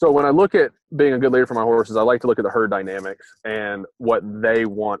dilly-dally. So when I look at being a good leader for my horses, I like to look at the herd dynamics and what they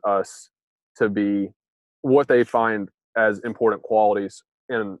want us to be, what they find as important qualities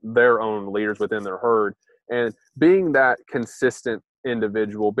in their own leaders within their herd. And being that consistent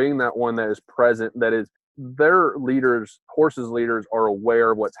individual, being that one that is present, that is their leaders, horses leaders are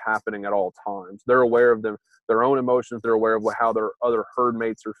aware of what's happening at all times. They're aware of their own emotions. They're aware of how their other herd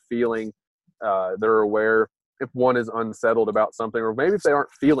mates are feeling. They're aware if one is unsettled about something, or maybe if they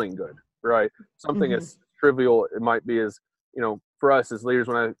aren't feeling good, right? Something as trivial it might be as, for us as leaders,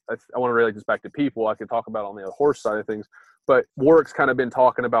 when I want to relate this back to people, I could talk about on the horse side of things. But Warwick's kind of been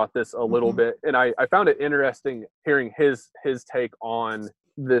talking about this a little bit, and I found it interesting hearing his take on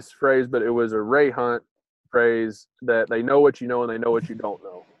this phrase, but it was a Ray Hunt phrase that they know what you know and they know what you don't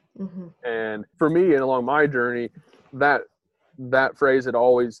know. And for me, and along my journey, that phrase has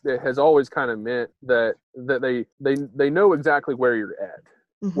always kind of meant that they know exactly where you're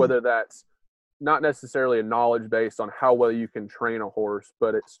at, whether that's not necessarily a knowledge based on how well you can train a horse,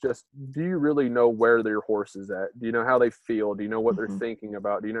 but it's just, do you really know where your horse is at? Do you know how they feel? Do you know what they're thinking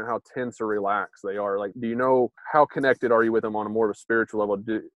about? Do you know how tense or relaxed they are? Like, do you know how connected are you with them on a more of a spiritual level?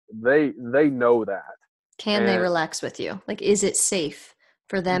 Do they know that? Can they relax with you? Like, is it safe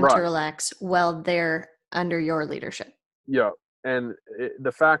for them to relax while they're under your leadership? Yeah. And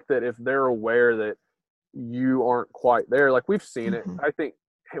the fact that if they're aware that you aren't quite there, like we've seen it, I think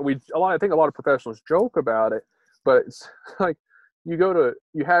a lot of professionals joke about it, but it's like you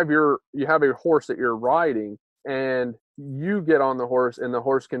have a horse that you're riding, and you get on the horse, and the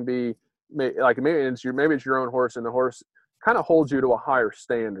horse can be like, maybe it's your own horse, and the horse kind of holds you to a higher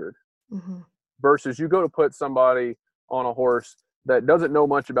standard, versus you go to put somebody on a horse that doesn't know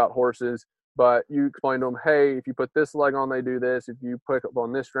much about horses, but you explain to them, hey, if you put this leg on, they do this. If you pick up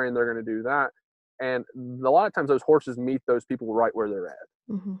on this rein, they're going to do that. And a lot of times those horses meet those people right where they're at.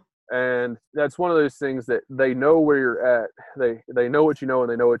 And that's one of those things that they know where you're at. They know what you know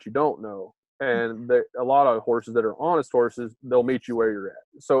and they know what you don't know. And a lot of horses that are honest horses, they'll meet you where you're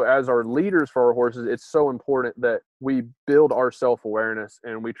at. So as our leaders for our horses, it's so important that we build our self-awareness,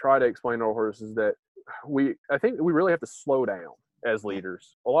 and we try to explain to our horses that I think we really have to slow down as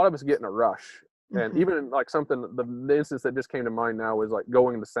leaders. A lot of us get in a rush. And even like the instance that just came to mind now was like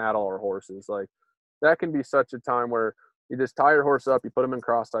going to saddle our horses. Like, that can be such a time where you just tie your horse up, you put them in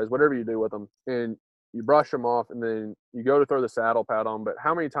cross ties, whatever you do with them, and you brush them off, and then you go to throw the saddle pad on. But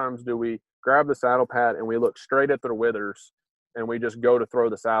how many times do we grab the saddle pad and we look straight at their withers and we just go to throw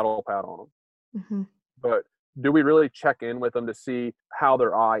the saddle pad on them? But do we really check in with them to see how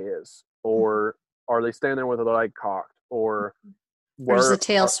their eye is? Or are they standing there with their leg cocked? Or does the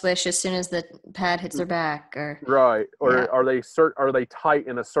tail swish as soon as the pad hits their back? Or are they tight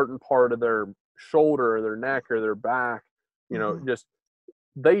in a certain part of their shoulder or their neck or their back? Just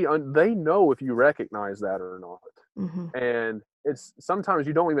they know if you recognize that or not. And it's sometimes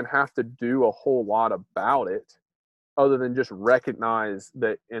you don't even have to do a whole lot about it. other than just recognize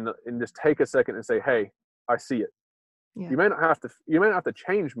that and just take a second and say, hey, I see it. Yeah. You may not have to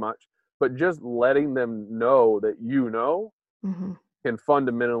change much, but just letting them know that Mm-hmm. can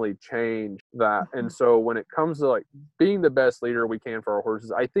fundamentally change that. Mm-hmm. And so when it comes to like being the best leader we can for our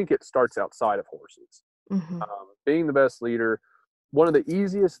horses, I think it starts outside of horses. Mm-hmm. Being the best leader, one of the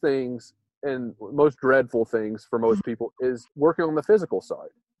easiest things and most dreadful things for most people is working on the physical side.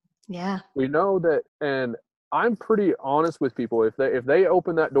 Yeah. We know that, and I'm pretty honest with people. If they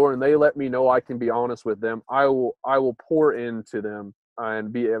open that door and they let me know I can be honest with them, I will pour into them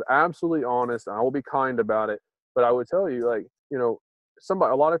and be absolutely honest, and I will be kind about it. But I would tell you, like,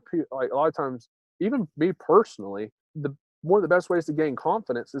 a lot of people, like a lot of times, even me personally, one of the best ways to gain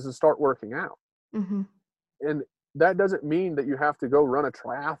confidence is to start working out. Mm-hmm. And that doesn't mean that you have to go run a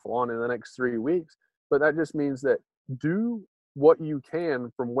triathlon in the next 3 weeks, but that just means that do what you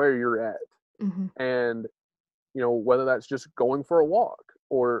can from where you're at. Mm-hmm. And, whether that's just going for a walk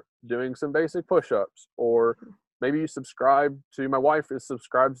or doing some basic push-ups, or maybe my wife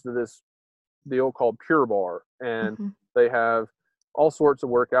subscribes to this deal called Pure Bar, and Mm-hmm. they have all sorts of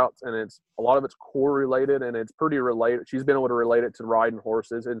workouts, and a lot of it's core related, and it's pretty related. She's been able to relate it to riding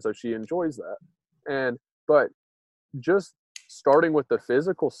horses, and so she enjoys that. But just starting with the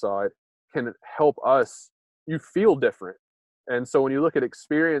physical side can help you feel different. And so when you look at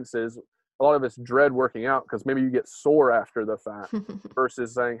experiences, a lot of us dread working out because maybe you get sore after the fact,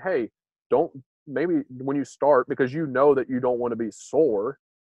 versus saying, hey, maybe when you start, because you know that you don't want to be sore,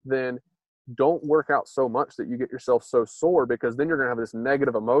 then don't work out so much that you get yourself so sore, because then you're going to have this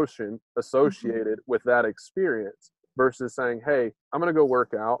negative emotion associated with that experience, versus saying, hey, I'm going to go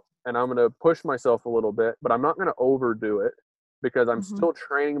work out and I'm going to push myself a little bit, but I'm not going to overdo it, because I'm still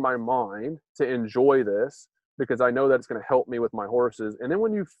training my mind to enjoy this, because I know that it's going to help me with my horses. And then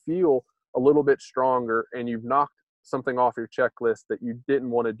when you feel a little bit stronger and you've knocked something off your checklist that you didn't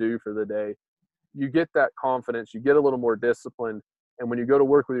want to do for the day, you get that confidence, you get a little more disciplined. And when you go to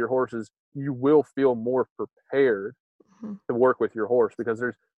work with your horses, you will feel more prepared to work with your horse, because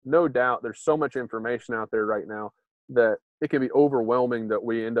there's no doubt there's so much information out there right now that it can be overwhelming, that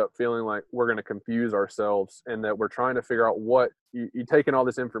we end up feeling like we're going to confuse ourselves, and that we're trying to figure out what you take in all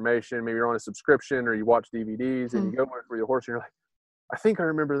this information. Maybe you're on a subscription or you watch DVDs and you go work with your horse and you're like, I think I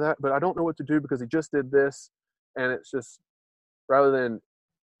remember that, but I don't know what to do because he just did this. And it's just, rather than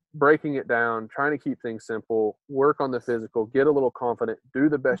breaking it down, trying to keep things simple, work on the physical, get a little confident, do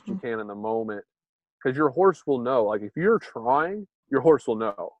the best you can in the moment, because your horse will know. Like, if you're trying, your horse will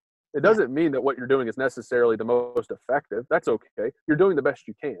know. It doesn't mean that what you're doing is necessarily the most effective. That's okay. You're doing the best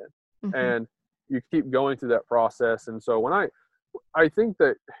you can. And you keep going through that process. And so I think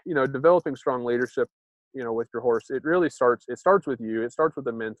that, developing strong leadership, with your horse, it starts with you. It starts with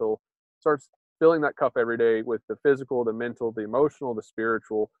the mental, starts filling that cup every day with the physical, the mental, the emotional, the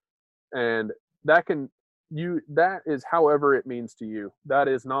spiritual. And that is however it means to you. That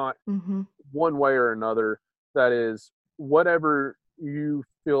is not one way or another. That is whatever you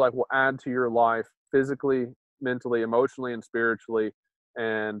feel like will add to your life physically, mentally, emotionally, and spiritually,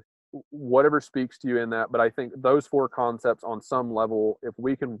 and whatever speaks to you in that. But I think those 4 concepts, on some level, if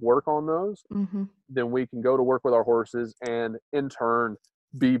we can work on those, then we can go to work with our horses and in turn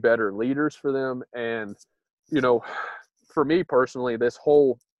be better leaders for them. And, for me personally, this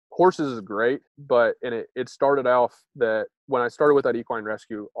whole horses is great, but it started off that when I started with that equine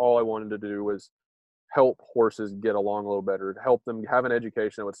rescue, all I wanted to do was help horses get along a little better, to help them have an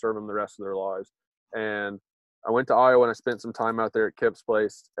education that would serve them the rest of their lives. And I went to Iowa and I spent some time out there at Kip's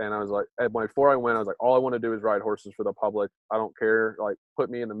place. And I was like, before I went, I was like, all I want to do is ride horses for the public. I don't care. Like, put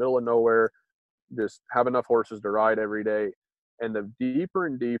me in the middle of nowhere, just have enough horses to ride every day. And the deeper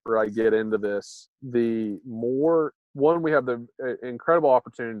and deeper I get into this, the more, we have the incredible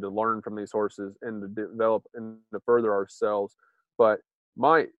opportunity to learn from these horses and to develop and to further ourselves. But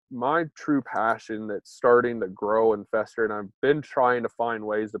my true passion that's starting to grow and fester, and I've been trying to find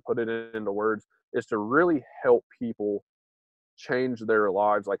ways to put it into words, is to really help people change their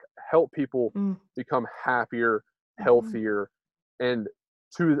lives, like help people become happier, healthier, and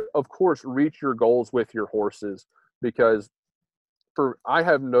to, of course, reach your goals with your horses. Because I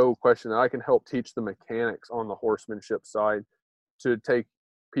have no question that I can help teach the mechanics on the horsemanship side to take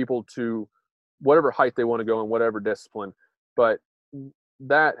people to whatever height they want to go in whatever discipline. But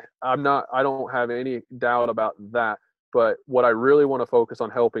that I don't have any doubt about that. But what I really want to focus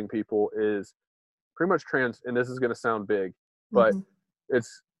on helping people is pretty much and this is going to sound big, but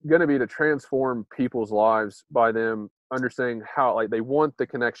it's going to be to transform people's lives by them understanding how, like, they want the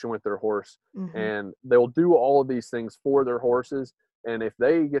connection with their horse, and they'll do all of these things for their horses, And if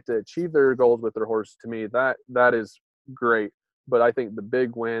they get to achieve their goals with their horse, to me, that is great. But I think the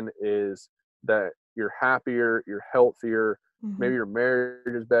big win is that you're happier, you're healthier, maybe your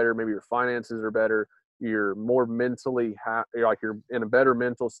marriage is better, maybe your finances are better, you're more mentally you're in a better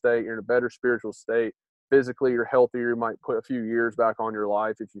mental state, you're in a better spiritual state. Physically, you're healthier. You might put a few years back on your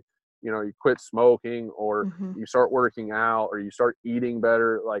life if you quit smoking, or you start working out, or you start eating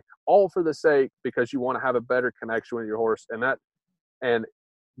better, like all for the sake because you want to have a better connection with your horse. And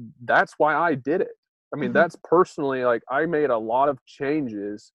that's why I did it. I mean, that's personally, like, I made a lot of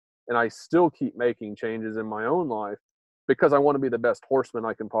changes, and I still keep making changes in my own life because I want to be the best horseman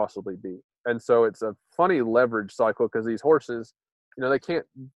I can possibly be. And so it's a funny leverage cycle, because these horses, they can't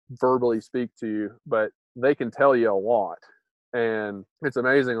verbally speak to you, but they can tell you a lot. And it's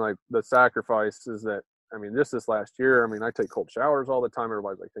amazing, like, the sacrifices that, I mean, just this last year, I mean, I take cold showers all the time.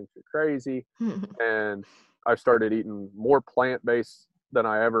 Everybody's like, thinks you're crazy. And I've started eating more plant-based than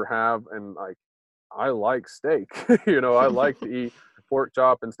I ever have. And, like, I like steak, I like to eat pork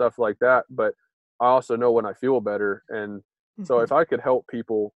chop and stuff like that, but I also know when I feel better. And so if I could help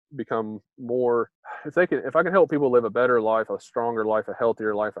people become more, if I can help people live a better life, a stronger life, a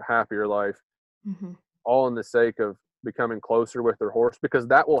healthier life, a happier life, all in the sake of becoming closer with their horse, because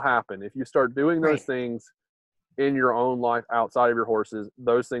that will happen. If you start doing those things in your own life outside of your horses,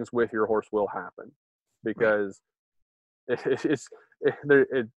 those things with your horse will happen, because it's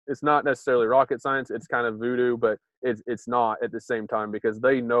not necessarily rocket science. It's kind of voodoo, but it's not at the same time, because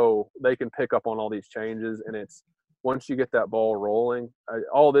they know they can pick up on all these changes. And it's, once you get that ball rolling,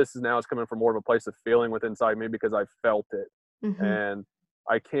 all this is coming from more of a place of feeling within inside me, because I've felt it. And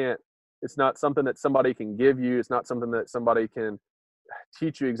it's not something that somebody can give you. It's not something that somebody can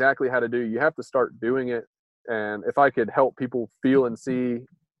teach you exactly how to do. You have to start doing it. And if I could help people feel and see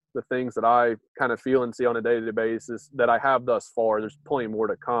the things that I kind of feel and see on a day-to-day basis that I have thus far, there's plenty more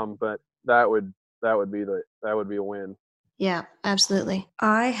to come, but that would be a win. Yeah, absolutely.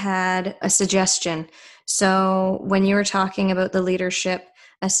 I had a suggestion. So when you were talking about the leadership,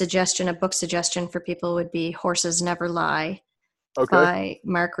 a book suggestion for people would be Horses Never Lie by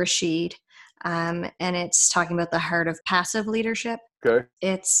Mark Rashid. And it's talking about the heart of passive leadership. Okay.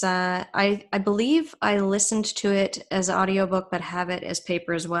 It's, I believe I listened to it as audiobook, but have it as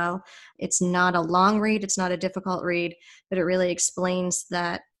paper as well. It's not a long read. It's not a difficult read, but it really explains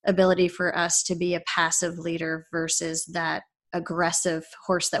that ability for us to be a passive leader versus that aggressive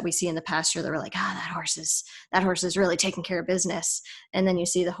horse that we see in the pasture that we're like, that horse is really taking care of business. And then you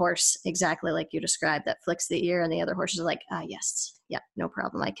see the horse exactly like you described that flicks the ear, and the other horses are like, yes, yeah, no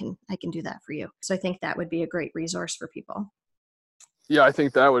problem. I can do that for you. So I think that would be a great resource for people. Yeah, I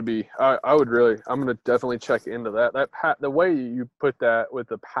think that would be, I'm going to definitely check into that. The way you put that with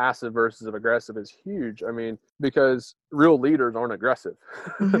the passive versus aggressive is huge. I mean, because real leaders aren't aggressive.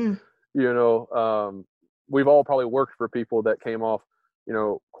 We've all probably worked for people that came off,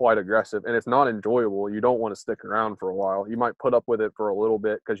 quite aggressive, and it's not enjoyable. You don't want to stick around for a while. You might put up with it for a little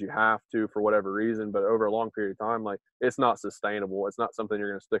bit because you have to for whatever reason, but over a long period of time, like, it's not sustainable. It's not something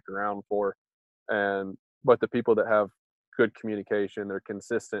you're going to stick around for. But the people that have good communication, they're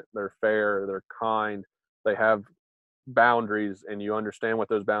consistent, they're fair, they're kind, they have boundaries, and you understand what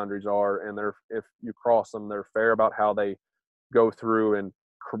those boundaries are, and if you cross them, they're fair about how they go through and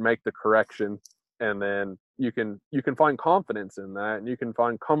make the correction. And then you can find confidence in that, and you can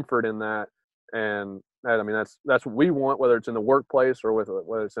find comfort in that. And I mean, that's what we want, whether it's in the workplace or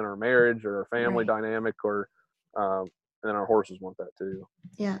whether it's in our marriage or our family dynamic, or and our horses want that too.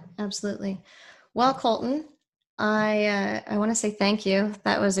 Yeah, absolutely. Well, Colton, I want to say thank you.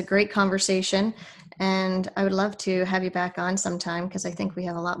 That was a great conversation, and I would love to have you back on sometime, because I think we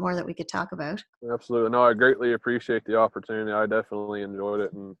have a lot more that we could talk about. Absolutely. No, I greatly appreciate the opportunity. I definitely enjoyed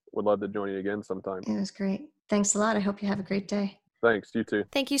it, and would love to join you again sometime. It was great. Thanks a lot. I hope you have a great day. Thanks. You too.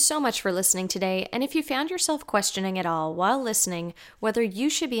 Thank you so much for listening today. And if you found yourself questioning at all while listening whether you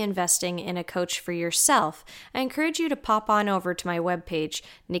should be investing in a coach for yourself, I encourage you to pop on over to my webpage,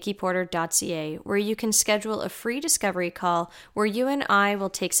 nikkiporter.ca, where you can schedule a free discovery call where you and I will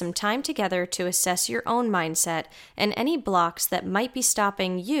take some time together to assess your own mindset and any blocks that might be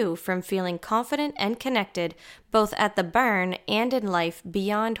stopping you from feeling confident and connected both at the barn and in life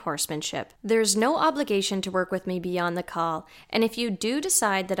beyond horsemanship. There's no obligation to work with me beyond the call, and if you do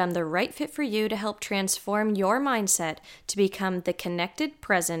decide that I'm the right fit for you to help transform your mindset to become the connected,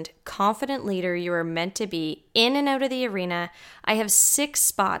 present, confident leader you are meant to be in and out of the arena, I have 6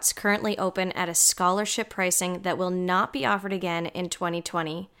 spots currently open at a scholarship pricing that will not be offered again in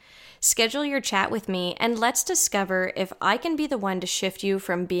 2020. Schedule your chat with me and let's discover if I can be the one to shift you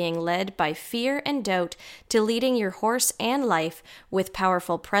from being led by fear and doubt to leading your horse and life with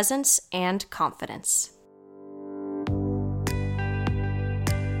powerful presence and confidence.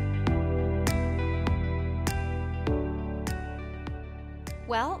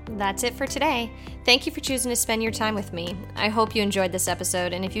 Well, that's it for today. Thank you for choosing to spend your time with me. I hope you enjoyed this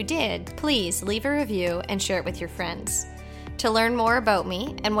episode, and if you did, please leave a review and share it with your friends. To learn more about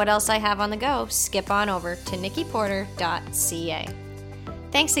me and what else I have on the go, skip on over to nikkiporter.ca.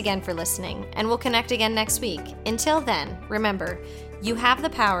 Thanks again for listening, and we'll connect again next week. Until then, remember, you have the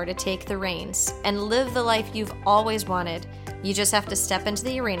power to take the reins and live the life you've always wanted. You just have to step into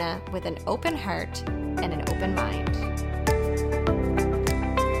the arena with an open heart and an open mind.